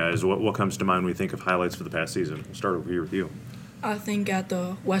for you guys? What comes to mind when you think of highlights for the past season? We'll start over here with you. I think at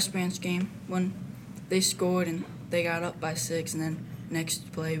the West Branch game when they scored and they got up by 6, and then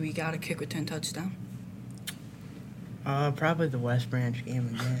next play we got a kick return touchdown. Probably the West Branch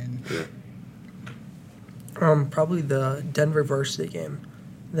game again. Probably the Denver varsity game.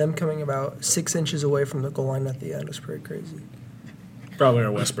 Them coming about 6 inches away from the goal line at the end was pretty crazy. Probably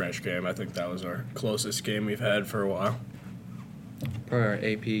our West Branch game. I think that was our closest game we've had for a while. Probably our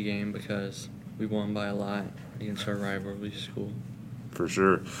AP game because we won by a lot against our rivalry school. For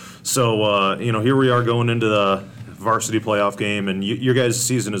sure. So, here we are going into the varsity playoff game, and your guys'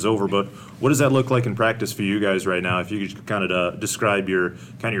 season is over, but what does that look like in practice for you guys right now? If you could kind of describe your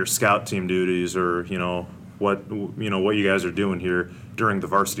scout team duties or, what you guys are doing here during the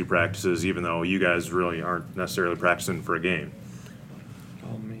varsity practices, even though you guys really aren't necessarily practicing for a game.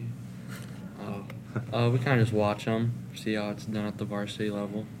 Oh, me. We kind of just watch them, see how it's done at the varsity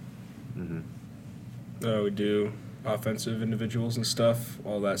level. We do offensive individuals and stuff,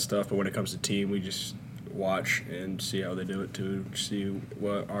 all that stuff, but when it comes to team, we just watch and see how they do it to see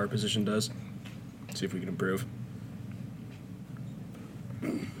what our position does, see if we can improve.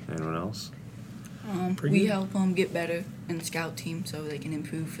 Anyone else? We help them get better in the scout team so they can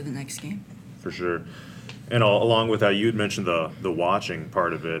improve for the next game. For sure. And along with that, you had mentioned the watching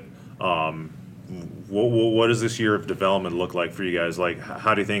part of it. What does this year of development look like for you guys? Like,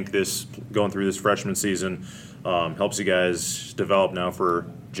 how do you think this going through this freshman season helps you guys develop now for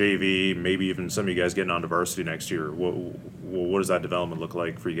JV, maybe even some of you guys getting onto varsity next year? What does that development look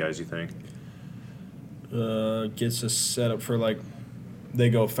like for you guys, you think? Gets us set up for, they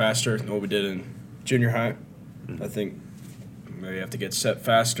go faster than what we did in junior high. I think maybe have to get set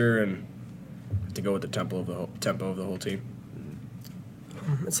faster and have to go with the tempo of the whole team.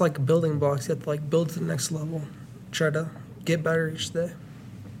 It's like building blocks. You have to like build to the next level. Try to get better each day.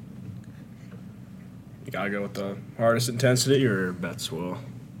 You gotta go with the hardest intensity, or Bets will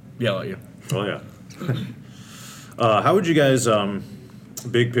yell at you. Oh yeah. How would you guys,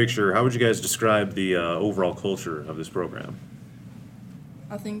 big picture, how would you guys describe the overall culture of this program?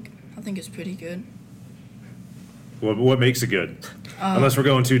 I think it's pretty good. What makes it good? Unless we're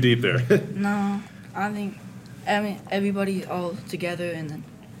going too deep there. No, I mean everybody all together, and then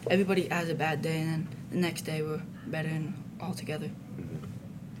everybody has a bad day, and then the next day we're better and all together.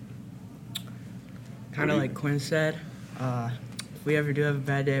 Kind of like Quinn said, if we ever do have a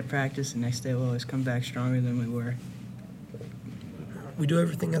bad day at practice, the next day we'll always come back stronger than we were. We do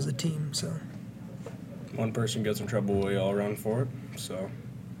everything as a team, so. One person gets in trouble, we all run for it. So,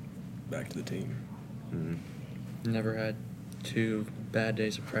 back to the team. Never had 2 bad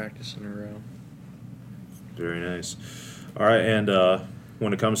days of practice in a row. Very nice. All right, and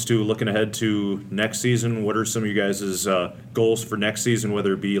when it comes to looking ahead to next season, what are some of you guys' goals for next season,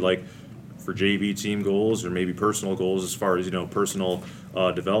 whether it be like for JV team goals or maybe personal goals as far as, personal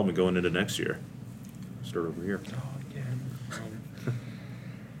development going into next year? Start over here.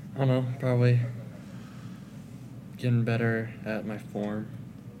 I don't know, probably getting better at my form.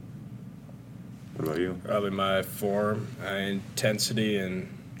 What about you? Probably my form, my intensity, and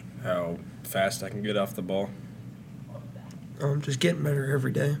how fast I can get off the ball. Just getting better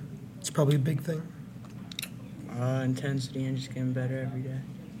every day. It's probably a big thing. Intensity and just getting better every day.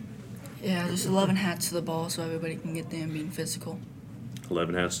 Yeah, just 11 hats to the ball so everybody can get there and being physical.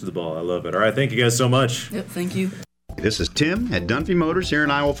 11 hats to the ball. I love it. All right, thank you guys so much. Yep, thank you. This is Tim at Dunphy Motors here in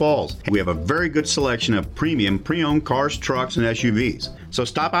Iowa Falls. We have a very good selection of premium pre-owned cars, trucks, and SUVs. So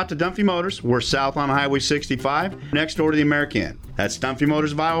stop out to Dunphy Motors. We're south on Highway 65, next door to the American. That's Dunphy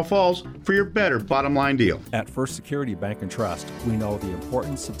Motors of Iowa Falls for your better bottom line deal. At First Security Bank and Trust, we know the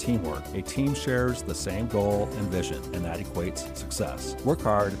importance of teamwork. A team shares the same goal and vision, and that equates success. Work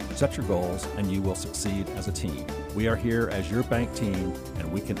hard, set your goals, and you will succeed as a team. We are here as your bank team, and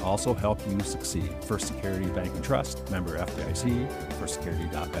we can also help you succeed. First Security Bank and Trust, member FDIC,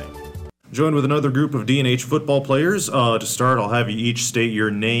 firstsecurity.bank. Joined with another group of D&H football players. To start, I'll have you each state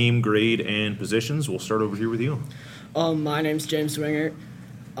your name, grade, and positions. We'll start over here with you. My name's James Winger.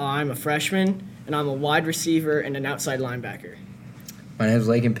 I'm a freshman, and I'm a wide receiver and an outside linebacker. My name's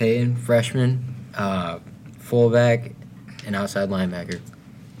Lakin Payton, freshman, fullback, and outside linebacker.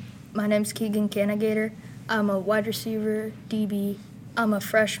 My name's Keegan Canagator. I'm a wide receiver, DB. I'm a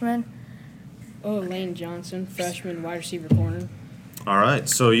freshman. Lane Johnson, freshman, wide receiver, corner. All right,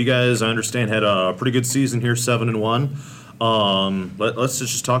 so you guys, I understand, had a pretty good season here, 7-1. Let's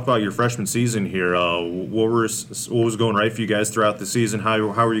just talk about your freshman season here. What was going right for you guys throughout the season? How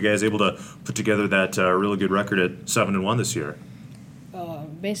were you guys able to put together that really good record at 7-1 this year?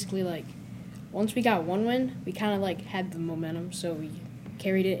 Basically, once we got one win, we kind of had the momentum, so we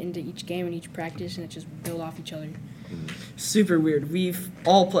carried it into each game and each practice, and it just built off each other. Super weird. We've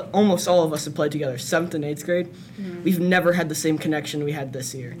almost all of us have played together, 7th and 8th grade. Mm-hmm. We've never had the same connection we had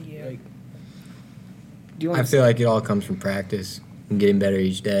this year. Yeah. I feel like it all comes from practice and getting better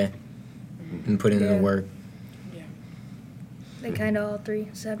each day and putting in the work. Yeah. They kind of all three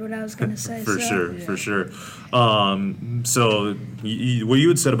said what I was going to say. For sure. So what you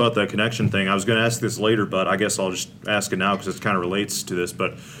had said about that connection thing, I was going to ask this later, but I guess I'll just ask it now because it kind of relates to this.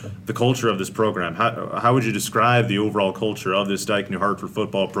 But the culture of this program, how would you describe the overall culture of this Dike-New Hartford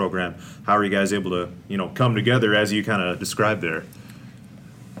football program? How are you guys able to, come together as you kind of described there?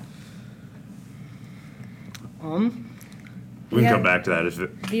 We can come back to that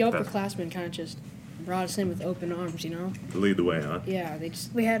the upperclassmen kind of just brought us in with open arms, Lead the way, huh? Yeah,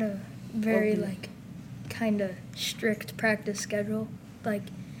 we had a very kind of strict practice schedule.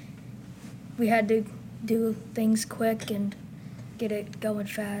 We had to do things quick and get it going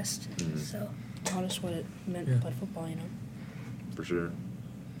fast. So taught us what it meant to play football, For sure.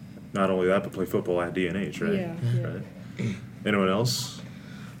 Not only that, but play football at D&H, right? Yeah. Right. Anyone else?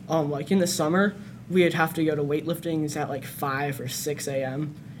 In the summer, we'd have to go to weightlifting at 5 or 6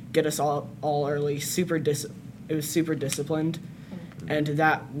 a.m. Get us all early. It was super disciplined, and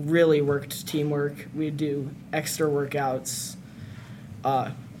that really worked teamwork. We'd do extra workouts,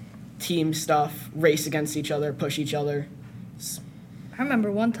 team stuff, race against each other, push each other. I remember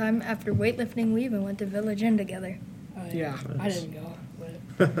one time after weightlifting, we even went to Village Inn together. Yeah. I didn't go,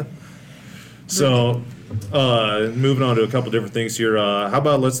 but... So, moving on to a couple different things here. How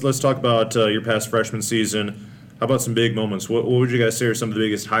about let's talk about your past freshman season. How about some big moments? What would you guys say are some of the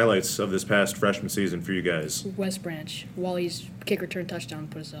biggest highlights of this past freshman season for you guys? West Branch, Wally's kick return touchdown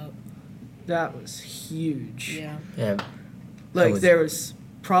put us up. That was huge. Yeah. Yeah. Like, there was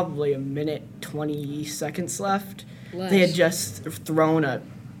probably a minute, 20 seconds left. Less. They had just thrown a,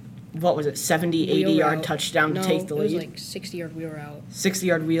 70, 80-yard touchdown to take the lead. It was like 60-yard wheel route.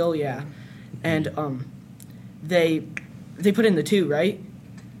 60-yard wheel, yeah. And they put in the 2, right?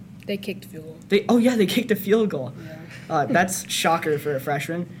 They kicked a field goal. They kicked a field goal. Yeah. That's shocker for a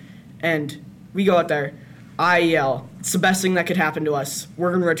freshman. And we go out there. I yell, it's the best thing that could happen to us.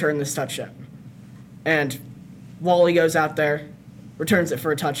 We're going to return this touchdown. And Wally goes out there, returns it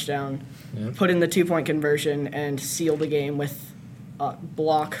for a touchdown, put in the 2-point conversion, and seal the game with a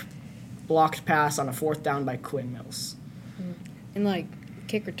blocked pass on a 4th down by Quinn Mills. And, like,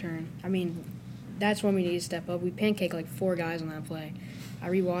 kick return, I mean, that's when we need to step up. We pancaked, like, 4 guys on that play. I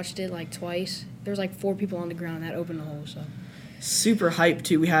rewatched it, like, twice. There was, like, 4 people on the ground. That opened the hole, so. Super hyped,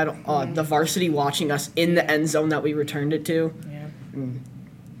 too. We had the varsity watching us in the end zone that we returned it to. Yeah.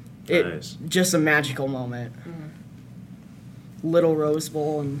 Nice. Just a magical moment. Little Rose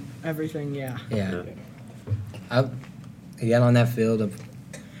Bowl and everything, yeah. Yeah. Again, on that field, I've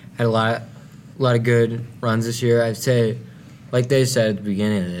had a lot of good runs this year. I'd say, like they said at the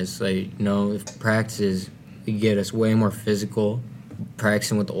beginning of this, like, you know, if practices, they get us way more physical,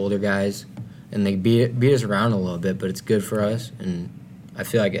 practicing with the older guys, and they beat us around a little bit, but it's good for us, and I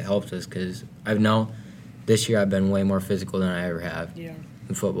feel like it helps us because I know this year I've been way more physical than I ever have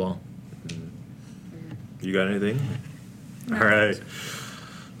in football. You got anything? All right.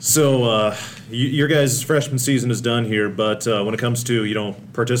 So your guys' freshman season is done here, but when it comes to, you know,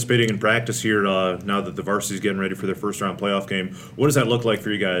 participating in practice here now that the varsity is getting ready for their first-round playoff game, what does that look like for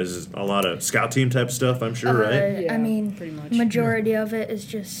you guys? A lot of scout team type stuff, I'm sure, right? I mean, pretty much. Majority of it is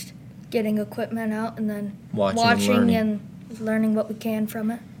just getting equipment out and then Watching and learning what we can from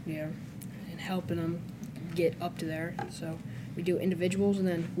it. Yeah, and helping them get up to there. So we do individuals, and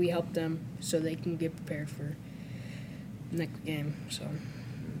then we help them so they can get prepared for the next game. So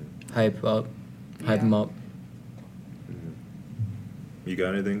Hype them up. You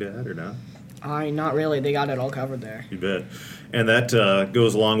got anything to add or not? Not really. They got it all covered there. You bet. And that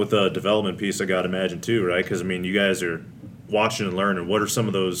goes along with the development piece, I got to imagine, too, right? Because, I mean, you guys are watching and learning. What are some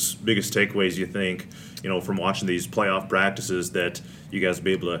of those biggest takeaways you think, you know, from watching these playoff practices that you guys will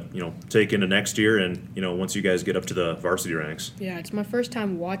be able to, you know, take into next year and, you know, once you guys get up to the varsity ranks? yeah, it's my first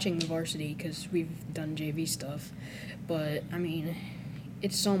time watching the varsity because we've done JV stuff. But, I mean,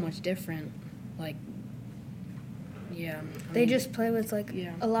 it's so much different. Like, yeah. They just play with, like,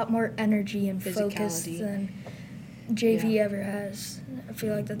 a lot more energy and focus than JV ever has. I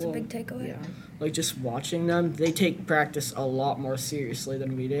feel like that's a big takeaway. Yeah. Like, just watching them, they take practice a lot more seriously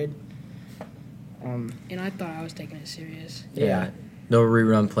than we did. And I thought I was taking it serious. Yeah. They'll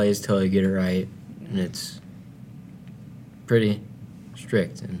rerun plays till they get it right, and it's pretty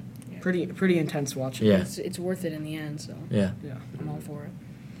strict and pretty intense watching. Yeah. It's worth it in the end, so yeah, I'm all for it.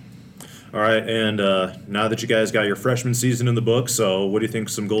 All right, and now that you guys got your freshman season in the books, so what do you think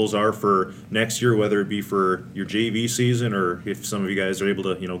some goals are for next year, whether it be for your JV season or if some of you guys are able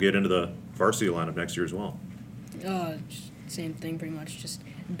to, you know, get into the varsity lineup next year as well? Same thing, pretty much. Just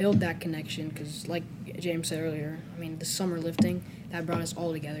build that connection because, like James said earlier, I mean, the summer lifting, that brought us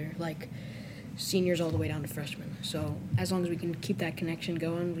all together, like seniors all the way down to freshmen. So as long as we can keep that connection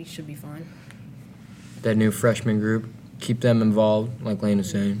going, we should be fine. That new freshman group, keep them involved, like Lane was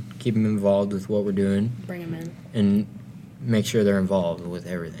saying. Keep them involved with what we're doing. Bring them in. And make sure they're involved with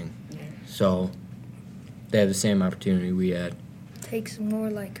everything. Yeah. So they have the same opportunity we had. Take some more,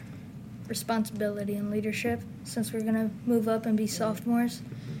 like, responsibility and leadership. Since we're going to move up and be sophomores,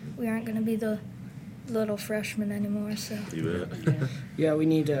 we aren't going to be the little freshmen anymore. So You bet. Yeah, we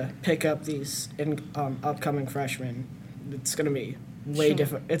need to pick up these upcoming freshmen. It's going to be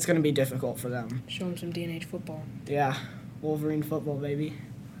It's going to be difficult for them. Show them some D&H football. Yeah, Wolverine football, baby.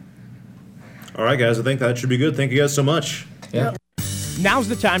 All right, guys, I think that should be good. Thank you guys so much. Yeah. Now's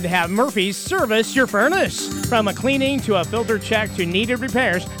the time to have Murphy's service your furnace. From a cleaning to a filter check to needed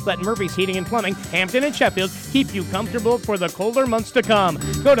repairs, let Murphy's Heating and Plumbing, Hampton and Sheffield, keep you comfortable for the colder months to come.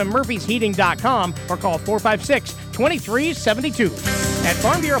 Go to murphysheating.com or call 456-2372. At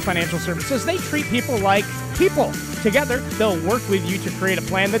Farm Bureau Financial Services, they treat people like people. Together, they'll work with you to create a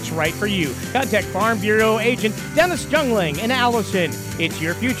plan that's right for you. Contact Farm Bureau agent Dennis Jungling and Allison. It's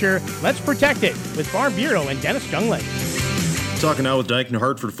your future. Let's protect it with Farm Bureau and Dennis Jungling. Talking now with Dike-New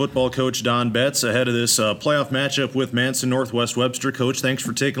Hartford football coach Don Betts ahead of this playoff matchup with Manson Northwest Webster. Coach, thanks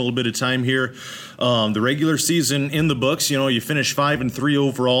for taking a little bit of time here. The regular season in the books, you finished 5-3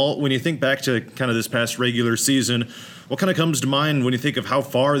 overall. When you think back to kind of this past regular season, what kind of comes to mind when you think of how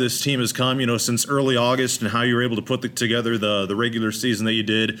far this team has come, since early August, and how you were able to put together the regular season that you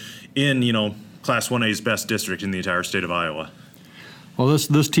did in, Class 1A's best district in the entire state of Iowa? Well,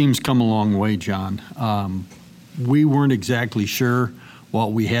 this team's come a long way, John. We weren't exactly sure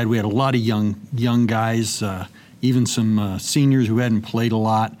what we had. We had a lot of young guys, even some seniors who hadn't played a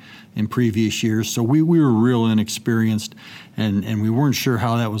lot in previous years. So we were real inexperienced, and we weren't sure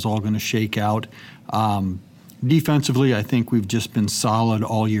how that was all going to shake out. Defensively, I think we've just been solid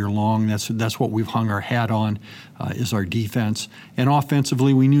all year long. That's what we've hung our hat on, is our defense. And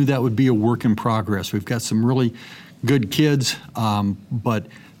offensively, we knew that would be a work in progress. We've got some really good kids, but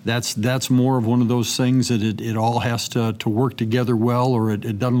that's more of one of those things that it all has to work together well, or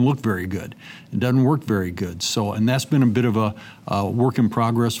it doesn't look very good. It doesn't work very good. So, and that's been a bit of a work in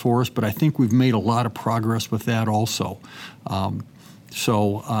progress for us, but I think we've made a lot of progress with that also. We've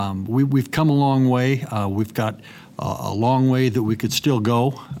come a long way. We've got a long way that we could still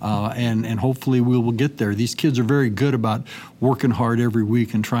go, and hopefully we will get there. These kids are very good about working hard every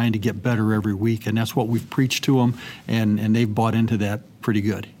week and trying to get better every week, and that's what we've preached to them, and they've bought into that pretty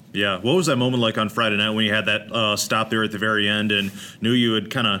good. Yeah. What was that moment like on Friday night when you had that stop there at the very end and knew you had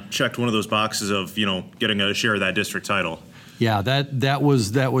kind of checked one of those boxes of, getting a share of that district title? Yeah, that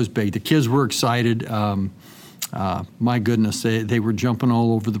was big. The kids were excited. My goodness, they were jumping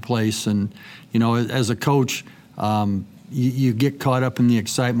all over the place. And, as a coach, you get caught up in the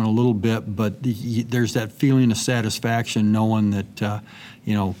excitement a little bit, but there's that feeling of satisfaction knowing that,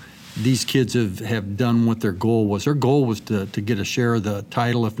 these kids have done what their goal was. Their goal was to get a share of the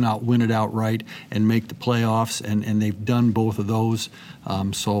title, if not win it outright, and make the playoffs, and they've done both of those.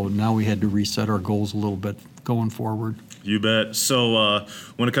 So now we had to reset our goals a little bit going forward. You bet. So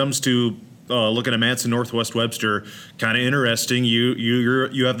when it comes to looking at Manson Northwest Webster, kind of interesting.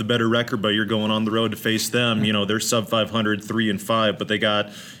 You have the better record, but you're going on the road to face them. They're sub 500, 3-5, but they got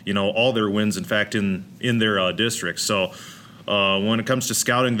all their wins, in fact, in their district. So when it comes to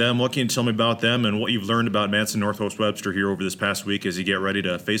scouting them, what can you tell me about them and what you've learned about Manson Northwest Webster here over this past week as you get ready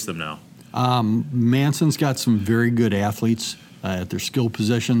to face them now? Manson's got some very good athletes at their skill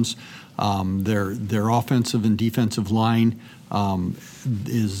positions. Their offensive and defensive line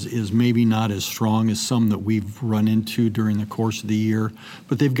is maybe not as strong as some that we've run into during the course of the year,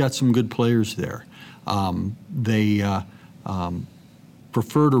 but they've got some good players there. They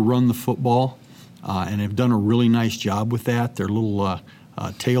prefer to run the football, and have done a really nice job with that. Their little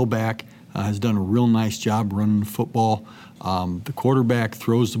tailback has done a real nice job running the football. The quarterback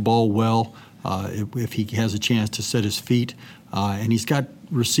throws the ball well if he has a chance to set his feet, and he's got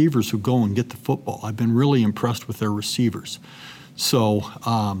receivers who go and get the football. I've been really impressed with their receivers. So,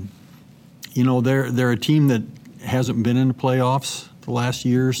 they're a team that hasn't been in the playoffs the last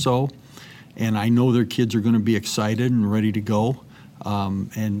year or so, and I know their kids are going to be excited and ready to go.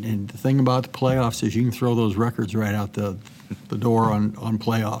 And the thing about the playoffs is you can throw those records right out the door on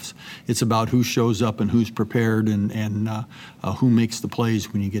playoffs. It's about who shows up and who's prepared and who makes the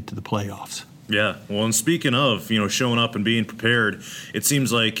plays when you get to the playoffs. Yeah. Well, and speaking of, showing up and being prepared, it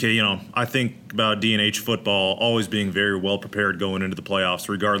seems like, I think about D&H football always being very well prepared going into the playoffs,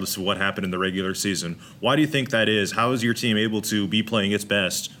 regardless of what happened in the regular season. Why do you think that is? How is your team able to be playing its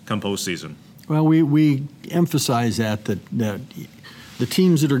best come postseason? Well, we emphasize that the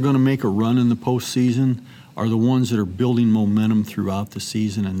teams that are going to make a run in the postseason are the ones that are building momentum throughout the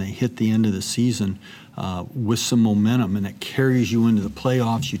season, and they hit the end of the season with some momentum, and it carries you into the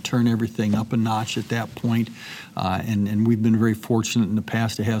playoffs. You turn everything up a notch at that point, and we've been very fortunate in the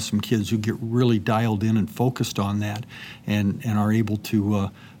past to have some kids who get really dialed in and focused on that and are able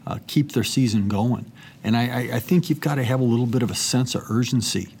to keep their season going. And I think you've got to have a little bit of a sense of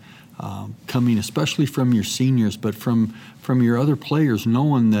urgency coming, especially from your seniors, but from your other players,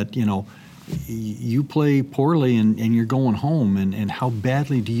 knowing that, you play poorly and you're going home, and how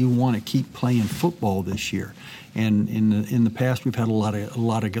badly do you want to keep playing football this year? And in the past, we've had a lot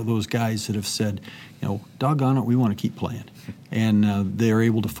of those guys that have said, doggone it, we want to keep playing, and they're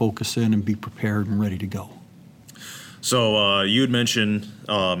able to focus in and be prepared and ready to go. So you had mentioned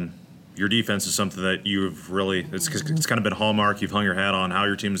your defense is something that you've really, it's kind of been a hallmark. You've hung your hat on how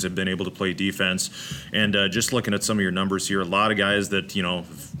your teams have been able to play defense. And just looking at some of your numbers here, a lot of guys that,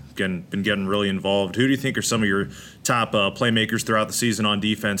 been getting really involved. Who do you think are some of your top playmakers throughout the season on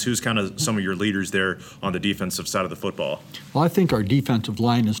defense? Who's kind of some of your leaders there on the defensive side of the football? Well, I think our defensive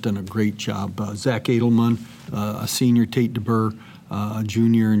line has done a great job. Zach Edelman, a senior, Tate DeBurr, a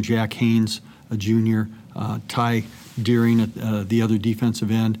junior, and Jack Haynes, a junior, Ty Deering at the other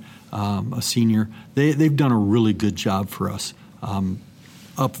defensive end, a senior. They've done a really good job for us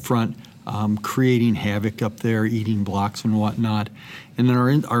up front, creating havoc up there, eating blocks and whatnot. And then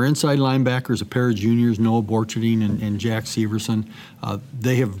our inside linebackers, a pair of juniors, Noah Borcherding and Jack Severson,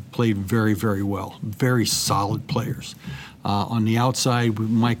 they have played very, very well, very solid players. On the outside,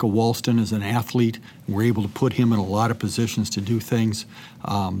 Micah Walston is an athlete. We're able to put him in a lot of positions to do things.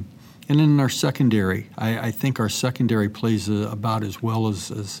 And then in our secondary, I think our secondary plays about as well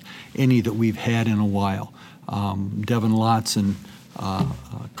as any that we've had in a while. Devin Lotz and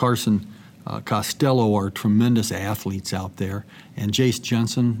Carson Costello are tremendous athletes out there. And Jace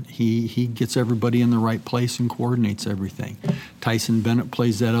Jensen, he gets everybody in the right place and coordinates everything. Tyson Bennett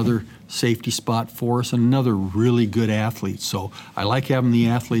plays that other safety spot for us, and another really good athlete. So I like having the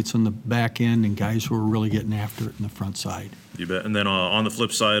athletes on the back end and guys who are really getting after it in the front side. You bet. And then on the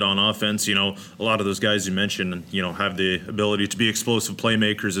flip side, on offense, a lot of those guys you mentioned, have the ability to be explosive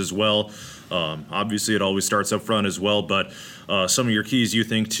playmakers as well. Obviously, it always starts up front as well, but some of your keys you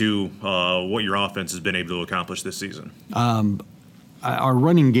think to what your offense has been able to accomplish this season? Our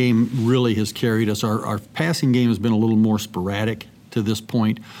running game really has carried us. Our passing game has been a little more sporadic to this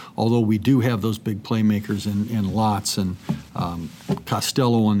point, although we do have those big playmakers in Lotz and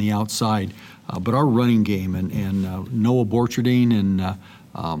Costello on the outside. But our running game and Noah Borcherding and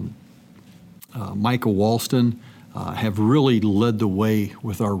Micah Walston have really led the way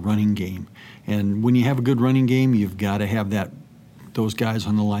with our running game. And when you have a good running game, you've got to have those guys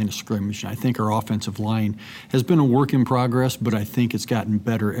on the line of scrimmage. And I think our offensive line has been a work in progress, but I think it's gotten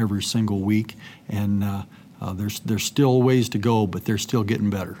better every single week. And there's still ways to go, but they're still getting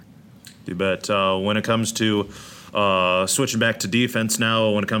better. You bet. When it comes to switching back to defense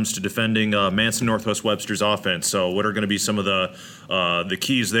now, when it comes to defending Manson Northwest Webster's offense, so what are going to be some of the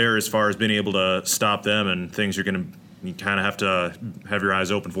keys there as far as being able to stop them and things you kind of have to have your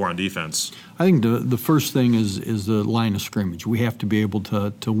eyes open for on defense? I think the first thing is the line of scrimmage. We have to be able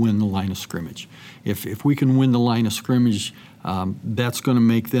to win the line of scrimmage. If we can win the line of scrimmage, that's going to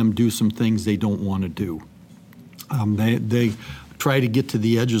make them do some things they don't want to do. They try to get to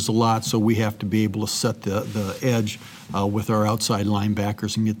the edges a lot, so we have to be able to set the edge with our outside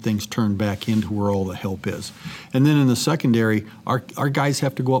linebackers and get things turned back into where all the help is. And then in the secondary, our guys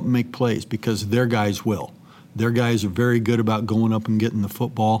have to go up and make plays because their guys will. Their guys are very good about going up and getting the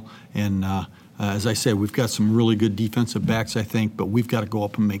football. And as I said, we've got some really good defensive backs, I think, but we've got to go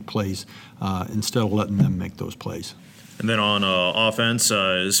up and make plays instead of letting them make those plays. And then on offense,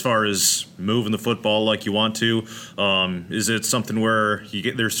 as far as moving the football like you want to, is it something where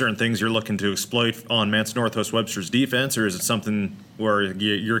there's certain things you're looking to exploit on Manson Northwest Webster's defense, or is it something where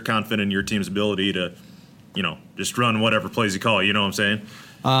you're confident in your team's ability to, just run whatever plays you call? You know what I'm saying?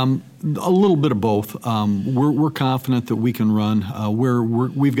 A little bit of both. We're confident that we can run.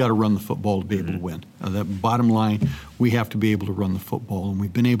 We've got to run the football to be able to win. The bottom line, we have to be able to run the football, and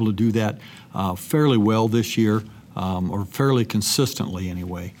we've been able to do that fairly well this year. Or fairly consistently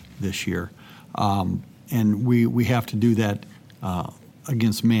anyway this year. And we have to do that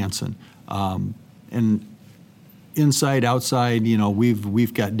against Manson. And inside, outside,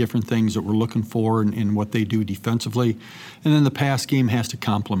 we've got different things that we're looking for in what they do defensively. And then the pass game has to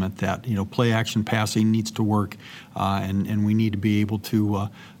complement that. Play action passing needs to work, and we need to be able to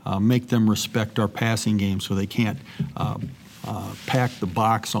make them respect our passing game so they can't pack the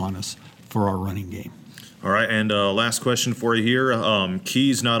box on us for our running game. All right, and last question for you here.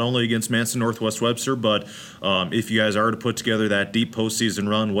 Keys not only against Manson Northwest Webster, but if you guys are to put together that deep postseason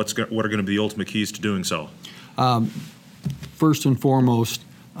run, what are going to be the ultimate keys to doing so? First and foremost,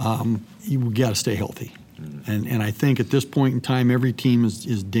 you've got to stay healthy. And I think at this point in time, every team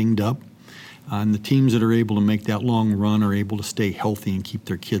is dinged up. And the teams that are able to make that long run are able to stay healthy and keep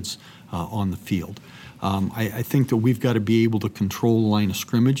their kids on the field. I think that we've got to be able to control the line of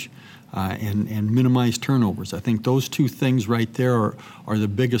scrimmage. And minimize turnovers. I think those two things right there are the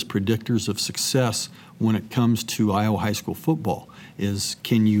biggest predictors of success when it comes to Iowa high school football, is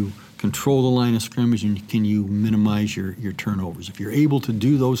can you control the line of scrimmage and can you minimize your turnovers? If you're able to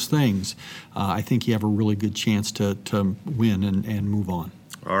do those things, I think you have a really good chance to win and move on.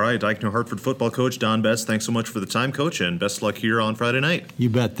 All right, Dike-New Hartford football coach Don Betts, thanks so much for the time, Coach, and best luck here on Friday night. You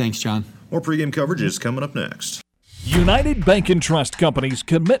bet. Thanks, John. More pregame coverage is coming up next. United Bank and Trust Company's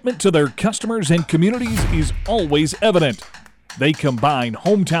commitment to their customers and communities is always evident. They combine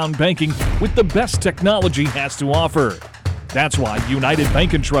hometown banking with the best technology has to offer. That's why United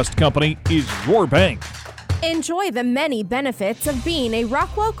Bank and Trust Company is your bank. Enjoy the many benefits of being a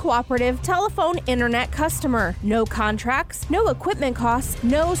Rockwell Cooperative telephone internet customer. No contracts, no equipment costs,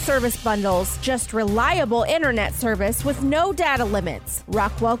 no service bundles, just reliable internet service with no data limits.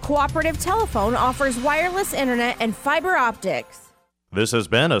 Rockwell Cooperative Telephone offers wireless internet and fiber optics. This has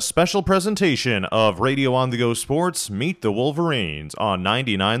been a special presentation of Radio on the Go Sports Meet the Wolverines on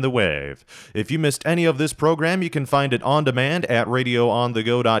 99 The Wave. If you missed any of this program, you can find it on demand at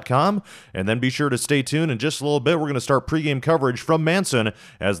radioonthego.com. And then be sure to stay tuned. In just a little bit, we're going to start pregame coverage from Manson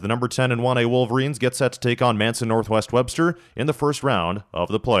as the number 10 and 1A Wolverines get set to take on Manson Northwest Webster in the first round of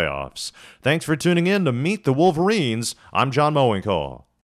the playoffs. Thanks for tuning in to Meet the Wolverines. I'm John Mowinkle.